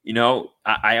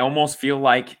 I almost feel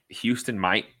like Houston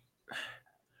might.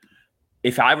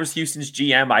 If I was Houston's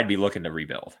GM, I'd be looking to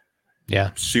rebuild.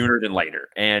 Yeah, sooner than later.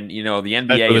 And the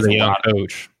NBA is a young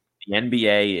coach. The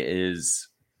NBA is,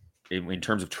 in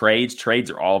terms of trades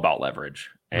are all about leverage.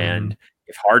 And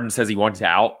if Harden says he wants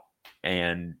out,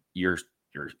 and you're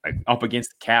up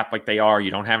against the cap like they are, you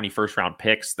don't have any first round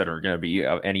picks that are going to be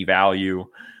of any value.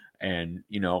 And,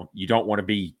 you don't want to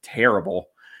be terrible.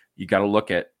 You got to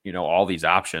look at, all these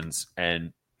options,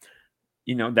 and,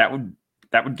 that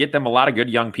would get them a lot of good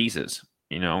young pieces.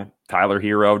 Tyler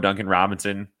Hero, Duncan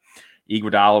Robinson,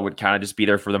 Iguodala would kind of just be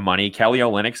there for the money. Kelly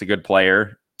Olynyk's a good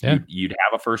player. Yeah. You'd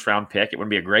have a first round pick. It wouldn't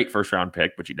be a great first round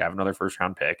pick, but you'd have another first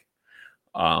round pick.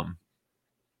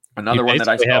 Another one that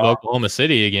I saw. Have Oklahoma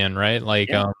City again, right?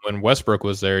 When Westbrook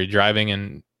was there, driving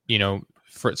and,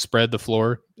 spread the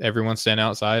floor, everyone stand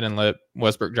outside and let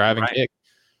Westbrook drive and kick.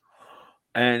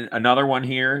 And another one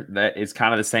here that is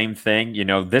kind of the same thing.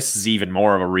 This is even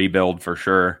more of a rebuild for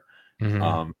sure. Mm-hmm.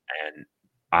 And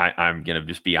I'm going to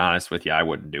just be honest with you. I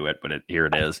wouldn't do it, but here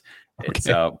it is. Okay. It's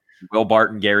Will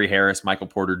Barton, Gary Harris, Michael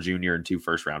Porter Jr., and 2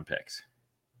 first-round picks.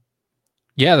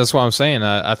 Yeah, that's what I'm saying.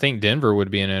 I think Denver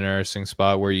would be an interesting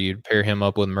spot where you'd pair him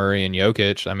up with Murray and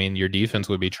Jokic. I mean, your defense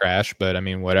would be trash, but,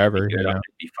 whatever. It'd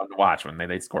be fun to watch when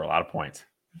they score a lot of points.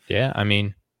 Yeah, I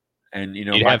mean. And,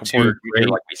 Michael Porter Jr.,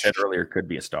 like we said earlier, could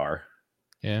be a star.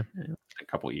 Yeah. In a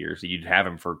couple of years. You'd have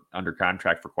him under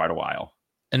contract for quite a while.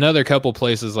 Another couple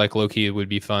places like low-key would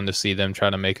be fun to see them try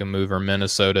to make a move, or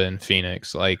Minnesota and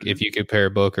Phoenix. If you could pair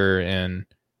Booker and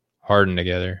Harden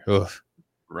together. Oof.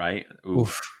 Right?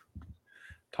 Oof.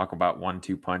 Talk about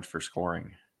 1-2 punch for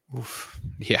scoring. Oof.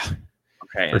 Yeah.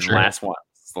 Okay, and last one.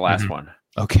 It's the last one.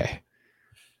 Okay.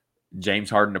 James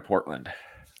Harden to Portland.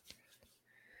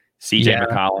 CJ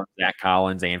McCollum, Zach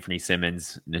Collins, Anthony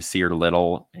Simmons, Nasir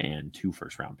Little, and 2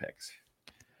 first-round picks.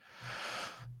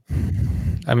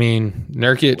 I mean,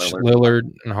 Nurkic, Lillard,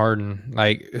 and Harden.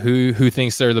 Like, who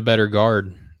thinks they're the better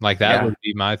guard? Like, that would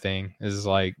be my thing. Is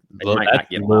like,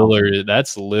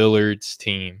 that's Lillard's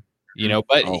team, you know.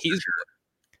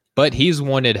 But he's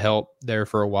wanted help there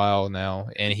for a while now,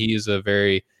 and he's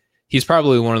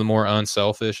probably one of the more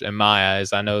unselfish in my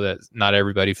eyes. I know that not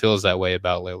everybody feels that way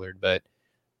about Lillard, but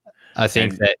I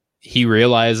think that he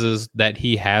realizes that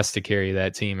he has to carry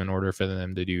that team in order for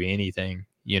them to do anything.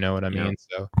 You know what I mean?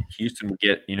 So Houston would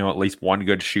get, at least one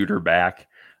good shooter back.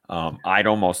 I'd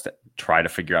almost try to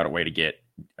figure out a way to get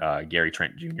Gary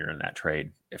Trent Jr. in that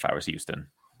trade if I was Houston.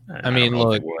 I mean,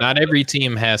 look, not every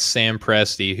team has Sam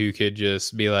Presti who could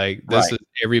just be like, this is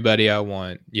everybody I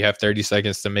want. You have 30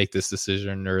 seconds to make this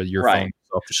decision or your phone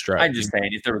self-destruct. I'm just saying,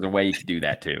 if there was a way you could do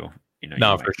that too.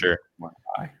 No, for sure.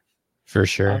 For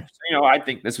sure. I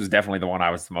think this was definitely the one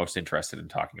I was the most interested in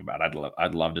talking about.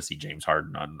 I'd love to see James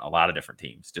Harden on a lot of different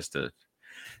teams just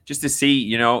to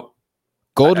see,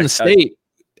 Golden State,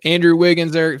 Andrew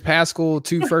Wiggins, Eric Pascal,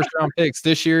 2 first-round picks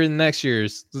this year and next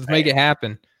year's. Let's make it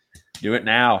happen. Do it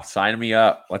now. Sign me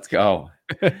up. Let's go.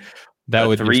 That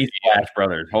would 3 Splash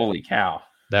Brothers. Holy cow.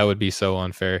 That would be so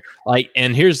unfair.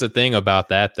 And here's the thing about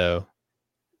that though.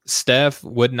 Steph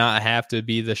would not have to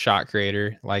be the shot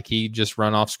creator. Like, he just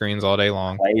run off screens all day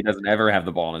long. He doesn't ever have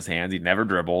the ball in his hands. He never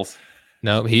dribbles.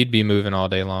 No, he'd be moving all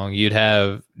day long. You'd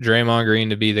have Draymond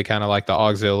Green to be the kind of like the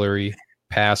auxiliary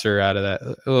passer out of that.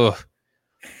 Ugh.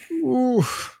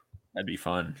 Oof. That'd be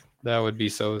fun. That'd be.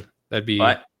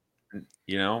 But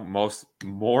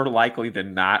more likely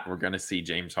than not, we're going to see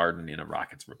James Harden in a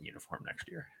Rockets uniform next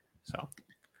year. So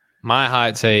my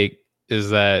hot take is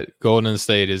that Golden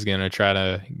State is going to try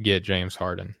to get James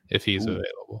Harden if he's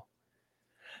available.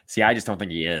 See, I just don't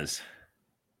think he is.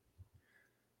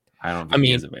 I don't think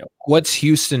he is available. What's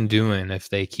Houston doing if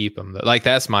they keep him? Like,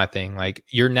 that's my thing. Like,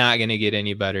 you're not going to get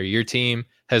any better. Your team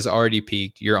has already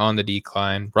peaked. You're on the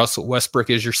decline. Russell Westbrook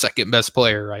is your second best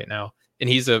player right now. And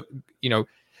he's on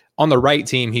the right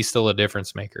team, he's still a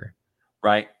difference maker.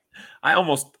 Right. I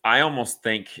almost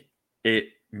think it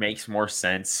makes more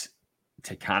sense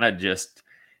to kind of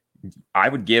I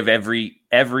would give every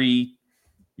team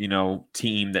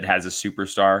that has a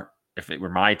superstar, if it were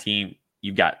my team,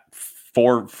 you've got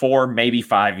 4 maybe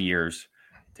 5 years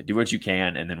to do what you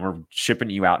can, and then we're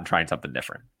shipping you out and trying something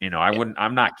different.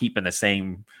 I'm not keeping the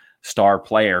same star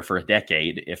player for a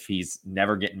decade if he's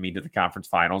never getting me to the conference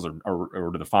finals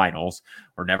or to the finals,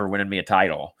 or never winning me a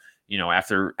title.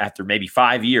 After maybe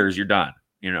 5 years, you're done.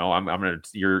 You're on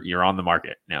the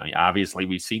market now. Obviously,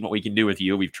 we've seen what we can do with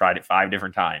you. We've tried it 5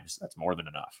 different times. That's more than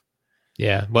enough.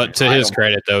 Yeah, but to his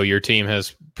credit, though, your team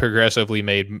has progressively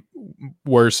made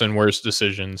worse and worse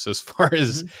decisions as far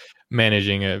as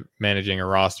managing a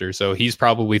roster. So he's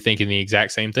probably thinking the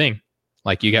exact same thing.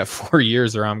 Like, you got 4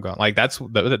 years or I'm gone. Like, that's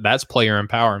player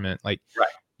empowerment. Like,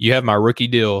 you have my rookie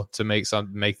deal to make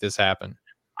this happen.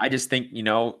 I just think,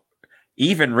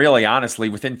 even really honestly,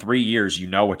 within 3 years,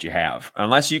 what you have,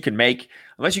 unless you can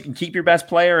keep your best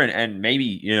player and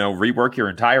maybe, rework your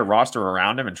entire roster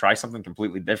around him and try something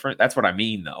completely different. That's what I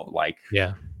mean, though. Like,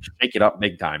 shake it up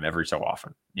big time every so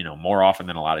often, more often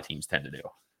than a lot of teams tend to do.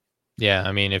 Yeah.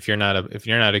 I mean, if you're not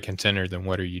a contender, then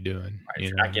what are you doing? Right.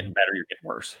 You're not getting better. You're getting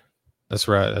worse. That's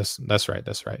right.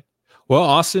 That's right. Well,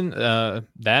 Austin,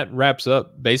 that wraps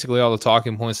up basically all the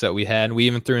talking points that we had. We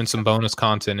even threw in some bonus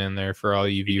content in there for all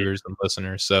you viewers and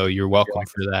listeners. So you're welcome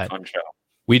for that. Fun show.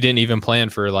 We didn't even plan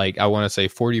for, I want to say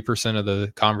 40% of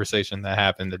the conversation that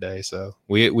happened today. So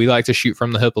we like to shoot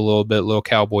from the hip a little bit, a little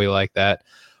cowboy like that.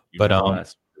 But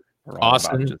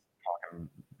Austin, just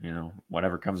talking,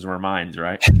 whatever comes to our minds,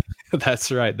 right?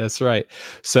 That's right.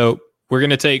 So we're going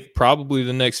to take probably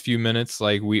the next few minutes.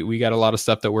 Like, we got a lot of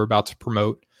stuff that we're about to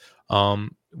promote.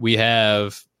 We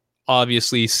have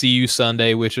obviously See You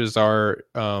Sunday, which is our,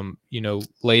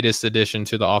 latest addition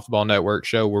to the Off the Ball Network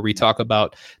show, where we talk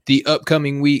about the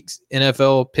upcoming week's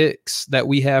NFL picks that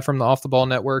we have from the Off the Ball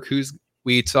Network.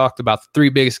 We talked about the 3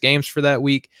 biggest games for that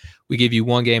week. We give you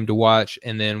 1 game to watch,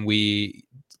 and then we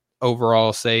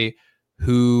overall say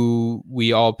who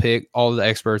we all pick, all the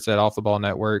experts at Off the Ball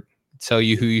Network tell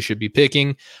you who you should be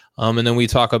picking. And then we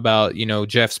talk about,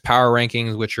 Jeff's power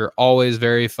rankings, which are always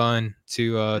very fun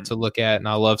to look at. And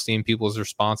I love seeing people's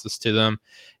responses to them.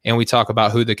 And we talk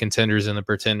about who the contenders and the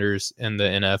pretenders in the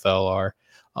NFL are.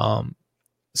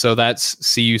 So that's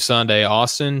See You Sunday.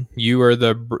 Austin, you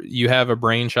have a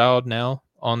brainchild now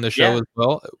on the show as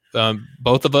well.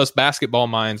 Both of us basketball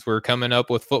minds, we're coming up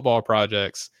with football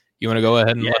projects. You want to go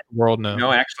ahead and let the world know?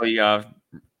 No, actually,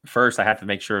 first, I have to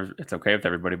make sure it's okay with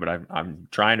everybody, but I'm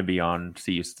trying to be on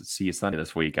see you Sunday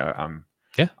this week. I'm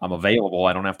available.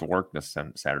 I don't have to work this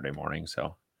Saturday morning,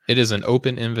 so It is an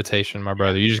open invitation, my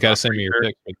brother. You just got to send me your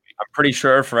pic. I'm pretty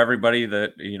sure for everybody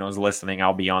that is listening,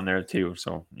 I'll be on there too.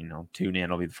 So tune in.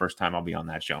 It'll be the first time I'll be on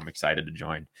that show. I'm excited to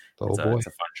join. It's a fun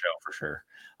show for sure.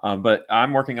 But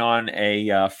I'm working on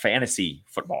a fantasy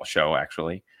football show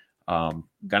actually.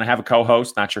 Gonna have a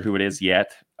co-host. Not sure who it is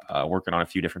yet. Working on a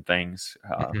few different things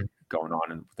going on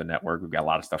with the network. We've got a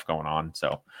lot of stuff going on,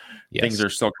 so things are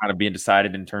still kind of being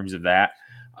decided in terms of that.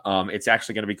 It's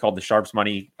actually going to be called the Sharps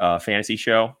Money Fantasy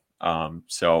Show.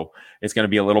 So it's going to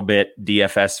be a little bit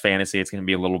DFS fantasy. It's going to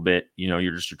be a little bit,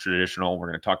 you're just a traditional. We're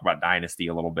going to talk about dynasty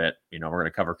a little bit. We're going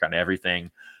to cover kind of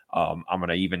everything. I'm going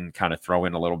to even kind of throw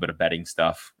in a little bit of betting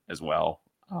stuff as well.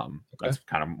 That's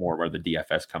kind of more where the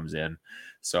DFS comes in.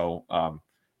 So,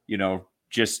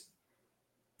 just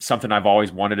something I've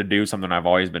always wanted to do, something I've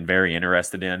always been very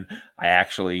interested in. I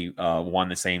actually won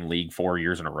the same league 4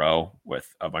 years in a row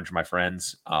with a bunch of my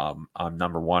friends. I'm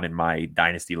number one in my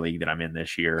dynasty league that I'm in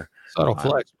this year. Subtle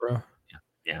flex, bro.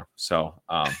 Yeah. So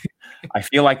I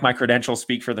feel like my credentials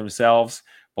speak for themselves.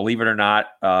 Believe it or not,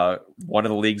 one of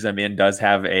the leagues I'm in does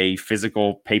have a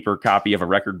physical paper copy of a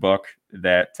record book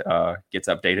that gets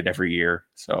updated every year.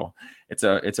 So it's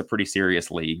a pretty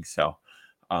serious league. So,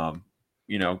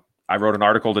 I wrote an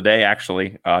article today,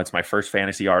 actually. It's my first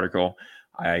fantasy article.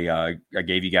 I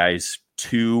gave you guys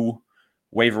 2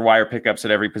 waiver wire pickups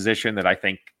at every position that I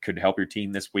think could help your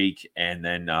team this week. And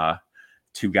then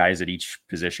 2 guys at each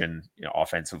position,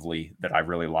 offensively that I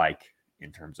really like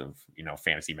in terms of,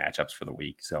 fantasy matchups for the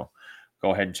week. So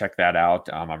go ahead and check that out.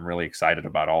 I'm really excited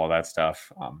about all of that stuff.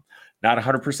 Not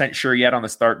 100% sure yet on the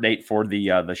start date for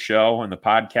the show and the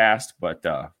podcast, but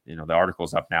the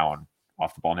article's up now on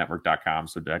offtheballnetwork.com.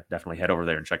 So definitely head over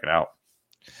there and check it out.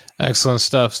 Excellent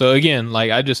stuff. So again,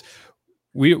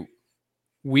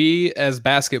 we as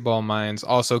basketball minds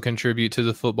also contribute to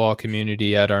the football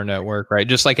community at our network, right?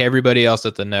 Just like everybody else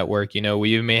at the network,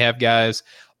 we may have guys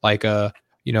like,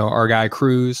 our guy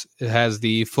Cruz has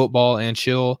the Football and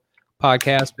Chill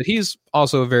podcast, but he's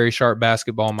also a very sharp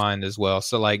basketball mind as well.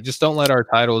 So just don't let our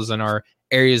titles and our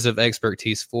areas of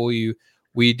expertise fool you.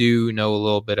 We do know a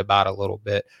little bit about a little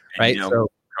bit, right? And, so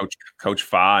Coach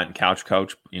Fa and Couch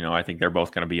Coach, I think they're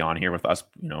both going to be on here with us,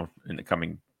 in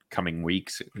the coming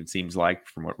weeks. It seems like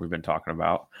from what we've been talking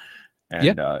about,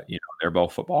 and they're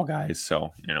both football guys,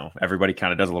 so everybody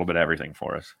kind of does a little bit of everything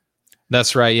for us.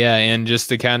 That's right, yeah. And just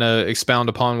to kind of expound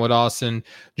upon what Austin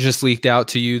just leaked out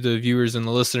to you, the viewers and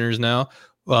the listeners now,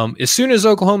 as soon as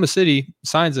Oklahoma City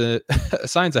signs a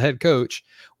head coach,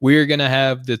 we're going to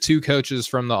have the 2 coaches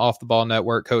from the Off the Ball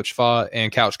Network, Coach Fa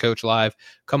and Couch Coach Live,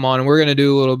 come on, and we're going to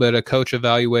do a little bit of coach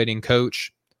evaluating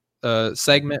coach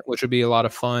segment, which would be a lot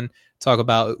of fun. Talk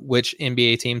about which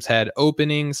NBA teams had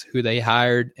openings, who they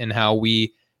hired, and how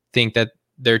we think that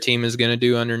their team is going to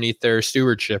do underneath their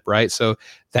stewardship, right? So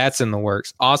that's in the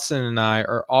works. Austin and I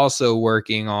are also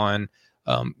working on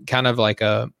kind of like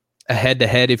a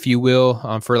head-to-head, if you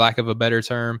will, for lack of a better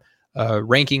term,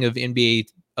 ranking of NBA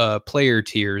player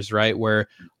tiers, right? Where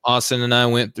Austin and I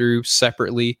went through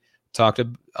separately,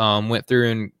 went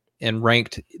through and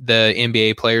ranked the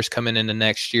NBA players coming into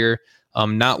next year,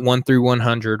 not 1 through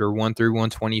 100 or 1 through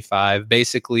 125,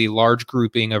 basically large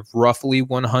grouping of roughly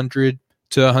 100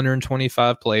 to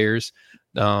 125 players,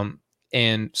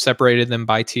 and separated them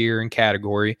by tier and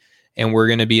category. And we're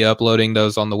going to be uploading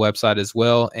those on the website as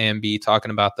well and be talking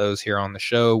about those here on the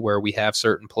show where we have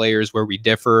certain players where we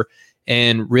differ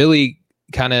and really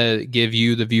kind of give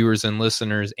you, the viewers and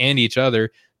listeners, and each other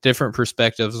different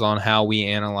perspectives on how we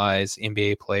analyze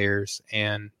NBA players,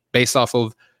 and based off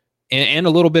of, and a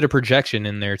little bit of projection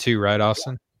in there too, right,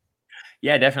 Austin?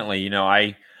 Yeah, definitely.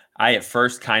 I at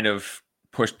first kind of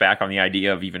pushed back on the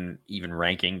idea of even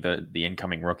ranking the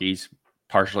incoming rookies,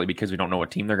 partially because we don't know what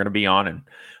team they're going to be on, and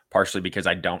partially because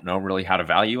I don't know really how to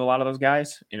value a lot of those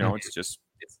guys. It's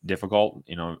difficult,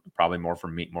 probably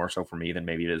more so for me than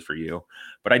maybe it is for you.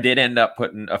 But I did end up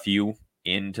putting a few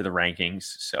into the rankings.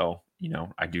 So,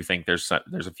 I do think there's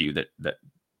a few that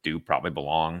do probably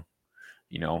belong,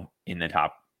 in the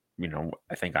top.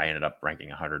 I think I ended up ranking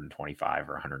 125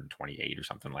 or 128 or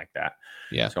something like that.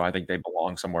 Yeah. So I think they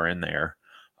belong somewhere in there.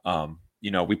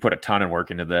 We put a ton of work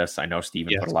into this. I know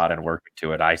Steven put a lot of work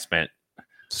into it. I spent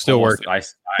working. I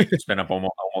spent up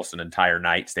almost an entire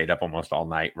night, stayed up almost all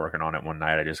night working on it. One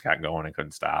night I just got going and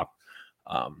couldn't stop.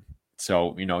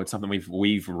 So, it's something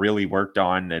we've really worked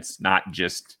on. It's not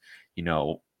just,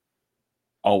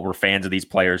 we're fans of these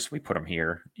players, we put them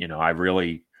here.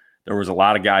 There was a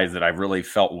lot of guys that I really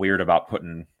felt weird about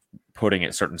putting putting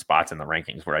at certain spots in the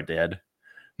rankings where I did.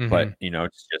 Mm-hmm. But,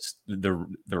 it's just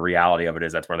the reality of it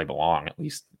is that's where they belong. At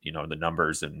least, the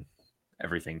numbers and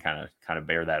everything kind of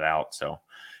bear that out. So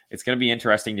it's going to be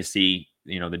interesting to see,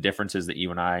 the differences that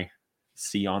you and I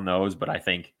see on those. But I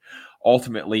think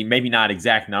ultimately, maybe not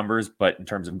exact numbers, but in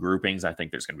terms of groupings, I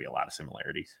think there's going to be a lot of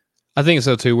similarities. I think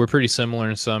so too. We're pretty similar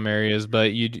in some areas,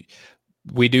 but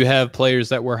we do have players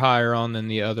that we're higher on than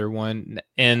the other one.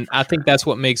 And I think that's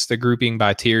what makes the grouping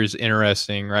by tiers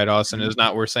interesting, right, Austin? Mm-hmm. Is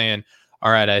not we're saying,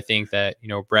 all right, I think that,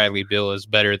 Bradley Beal is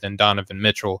better than Donovan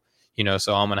Mitchell,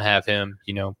 so I'm going to have him,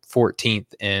 14th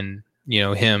and,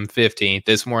 him 15th.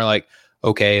 It's more like,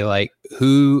 okay, like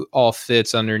who all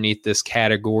fits underneath this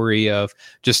category of,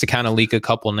 just to kind of leak a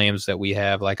couple names that we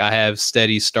have. Like I have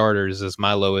steady starters as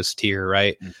my lowest tier,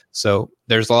 right? Mm-hmm. So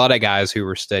there's a lot of guys who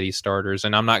were steady starters,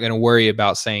 and I'm not going to worry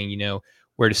about saying,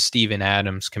 where does Steven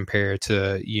Adams compare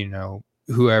to,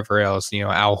 whoever else,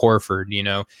 Al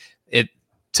Horford,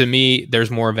 to me,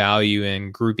 there's more value in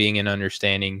grouping and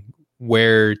understanding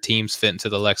where teams fit into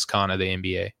the lexicon of the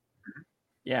NBA.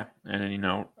 Yeah.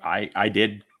 And, I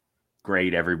did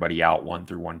grade everybody out 1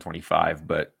 through 125,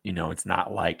 but, it's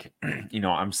not like,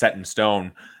 I'm set in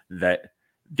stone that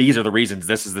these are the reasons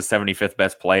this is the 75th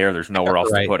best player. There's nowhere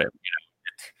else to put it.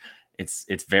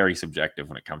 It's very subjective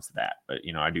when it comes to that. But,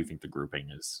 I do think the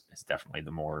grouping is definitely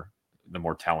the more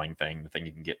telling thing, the thing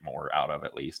you can get more out of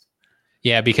at least.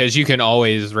 Yeah, because you can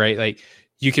always, right, like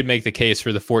you could make the case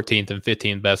for the 14th and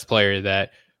 15th best player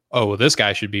that, oh, well, this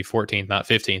guy should be 14th, not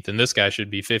 15th, and this guy should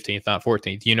be 15th, not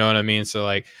 14th. You know what I mean? So,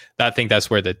 like, I think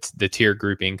that's where the tier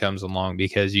grouping comes along,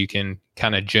 because you can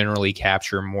kind of generally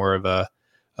capture more of a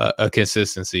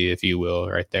consistency, if you will,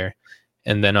 right there.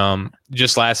 And then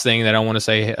just last thing that I want to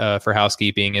say for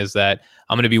housekeeping is that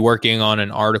I'm going to be working on an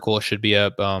article. It should be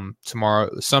up tomorrow,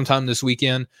 sometime this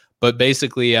weekend. But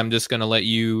basically, I'm just going to let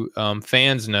you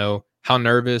fans know how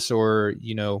nervous or,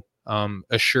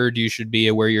 assured you should be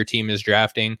of where your team is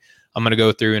drafting. I'm going to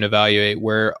go through and evaluate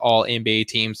where all NBA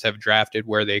teams have drafted,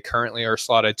 where they currently are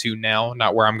slotted to now,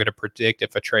 not where I'm going to predict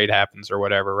if a trade happens or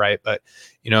whatever, right? But,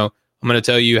 I'm going to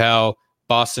tell you how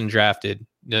Boston drafted,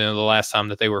 the last time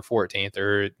that they were 14th,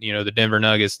 or, the Denver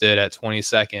Nuggets did at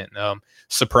 22nd.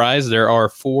 Surprise, there are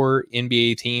 4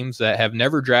 NBA teams that have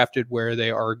never drafted where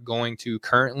they are going to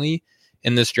currently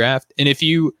in this draft. And if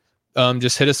you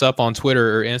just hit us up on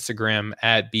Twitter or Instagram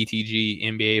at BTG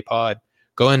NBA Pod,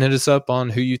 go ahead and hit us up on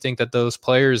who you think that those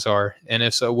players are. And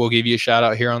if so, we'll give you a shout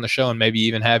out here on the show and maybe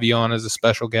even have you on as a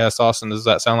special guest. Austin, does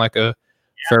that sound like a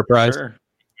fair price? Sure.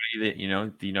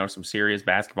 Some serious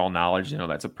basketball knowledge,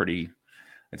 that's a pretty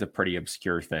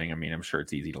obscure thing. I mean, I'm sure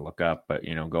it's easy to look up, but,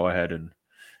 go ahead and,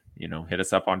 hit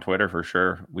us up on Twitter for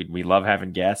sure. We love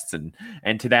having guests. And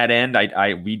to that end,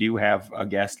 we do have a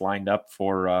guest lined up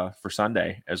for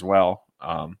Sunday as well.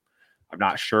 I'm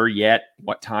not sure yet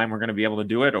what time we're going to be able to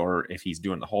do it, or if he's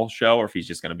doing the whole show, or if he's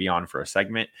just going to be on for a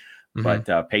segment. Mm-hmm.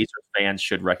 But Pacers fans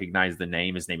should recognize the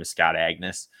name. His name is Scott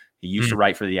Agnes. He used to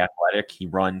write for The Athletic. He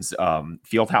runs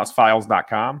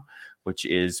fieldhousefiles.com, which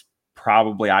is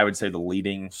probably, I would say, the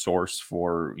leading source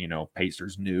for,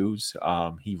 Pacers news.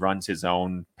 He runs his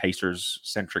own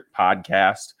Pacers-centric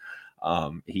podcast.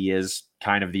 He is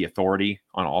kind of the authority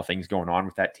on all things going on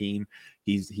with that team.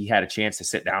 He had a chance to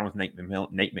sit down with Nate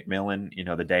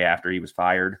McMillan, the day after he was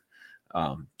fired.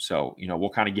 So, we'll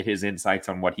kind of get his insights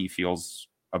on what he feels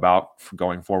about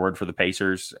going forward for the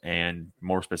Pacers, and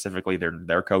more specifically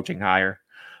their coaching hire.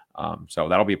 So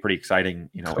that'll be pretty exciting,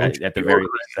 at the very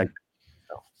least segment.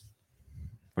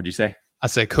 What'd you say? I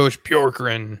said Coach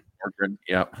Bjorkgren.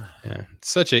 Yep. Yeah.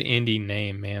 Such an indie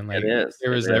name, man. Like, it is.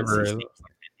 There was ever an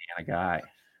Indiana guy.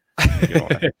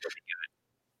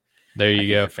 There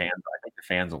you go. I think the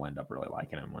fans will end up really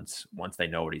liking him once they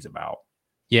know what he's about.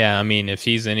 Yeah, I mean, if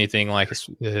he's anything like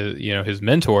his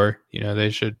mentor, they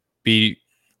should be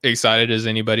excited as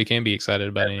anybody can be excited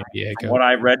about an NBA coach. What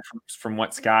I read from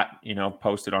what Scott,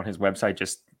 posted on his website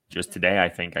just today, I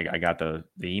think I got the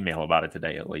email about it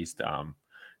today, at least.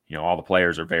 All the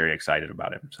players are very excited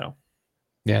about him. So,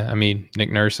 yeah, I mean,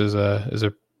 Nick Nurse is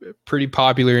a pretty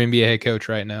popular NBA head coach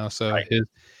right now, so right.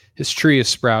 his tree is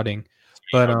sprouting.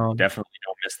 But definitely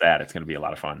don't miss that. It's going to be a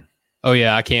lot of fun. Oh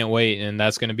yeah, I can't wait, and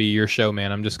that's going to be your show,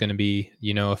 man. I'm just going to be,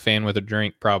 a fan with a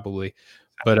drink probably.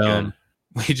 But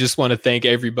we just want to thank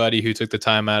everybody who took the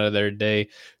time out of their day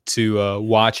to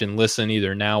watch and listen,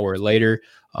 either now or later.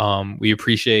 We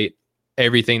appreciate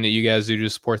everything that you guys do to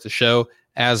support the show.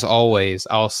 As always,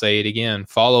 I'll say it again.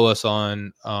 Follow us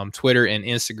on Twitter and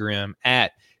Instagram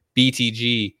at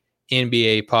BTG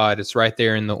NBA Pod. It's right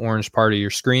there in the orange part of your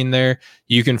screen there.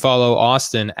 You can follow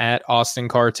Austin at Austin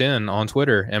Car10 on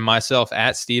Twitter and myself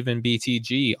at Steven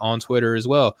BTG on Twitter as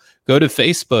well. Go to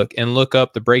Facebook and look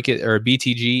up the Break It or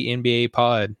BTG NBA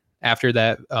Pod. After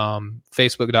that,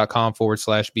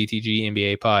 facebook.com/BTG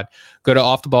NBA Pod. Go to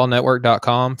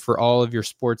offtheballnetwork.com for all of your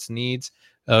sports needs.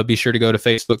 Be sure to go to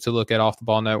Facebook to look at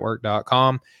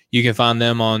offtheballnetwork.com. You can find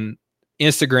them on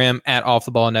Instagram at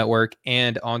offtheballnetwork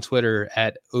and on Twitter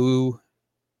at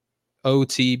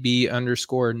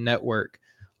OTB_network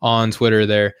on Twitter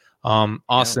there.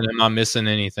 Austin, am I missing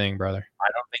anything, brother?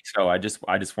 I don't think so. I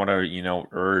just want to,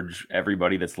 urge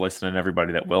everybody that's listening,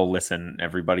 everybody that will listen,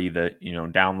 everybody that,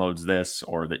 downloads this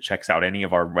or that checks out any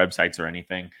of our websites or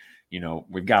anything,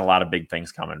 we've got a lot of big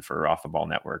things coming for Off the Ball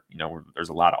Network. There's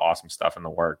a lot of awesome stuff in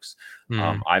the works.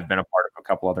 I've been a part of a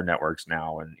couple other networks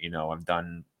now, and, I've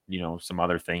done, some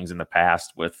other things in the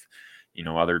past with,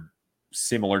 other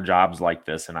similar jobs like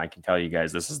this. And I can tell you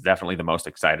guys, this is definitely the most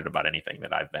excited about anything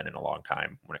that I've been in a long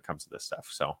time when it comes to this stuff.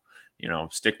 So,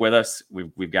 stick with us.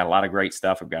 We've got a lot of great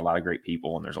stuff. We've got a lot of great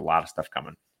people, and there's a lot of stuff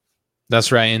coming.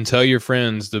 That's right. And tell your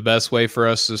friends. The best way for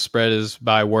us to spread is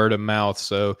by word of mouth.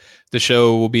 So the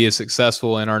show will be as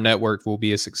successful and our network will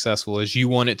be as successful as you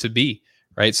want it to be,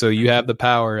 right? So you have the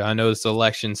power. I know it's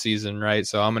election season, right?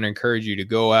 So I'm going to encourage you to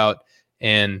go out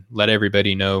and let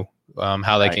everybody know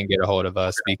how they can get a hold of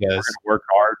us, because we're going to work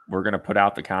hard. We're going to put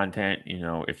out the content.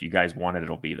 If you guys want it,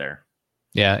 it'll be there.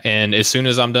 Yeah. And as soon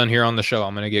as I'm done here on the show,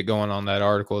 I'm going to get going on that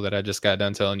article that I just got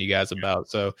done telling you guys about.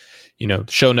 So, the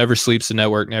show never sleeps. The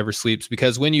network never sleeps,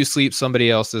 because when you sleep,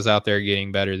 somebody else is out there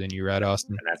getting better than you, right,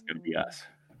 Austin? And that's going to be us.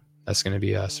 That's going to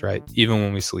be us, right? Even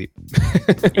when we sleep.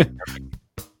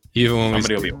 Even when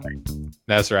somebody will be awake.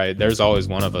 That's right. There's always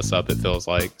one of us up, it feels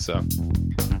like. So,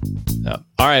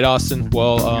 all right, Austin.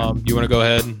 Well, you want to go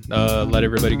ahead and let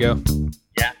everybody go?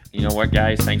 Yeah. You know what,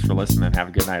 guys? Thanks for listening. Have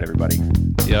a good night, everybody.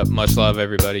 Yep. Much love,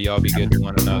 everybody. Y'all be good to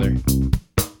one another.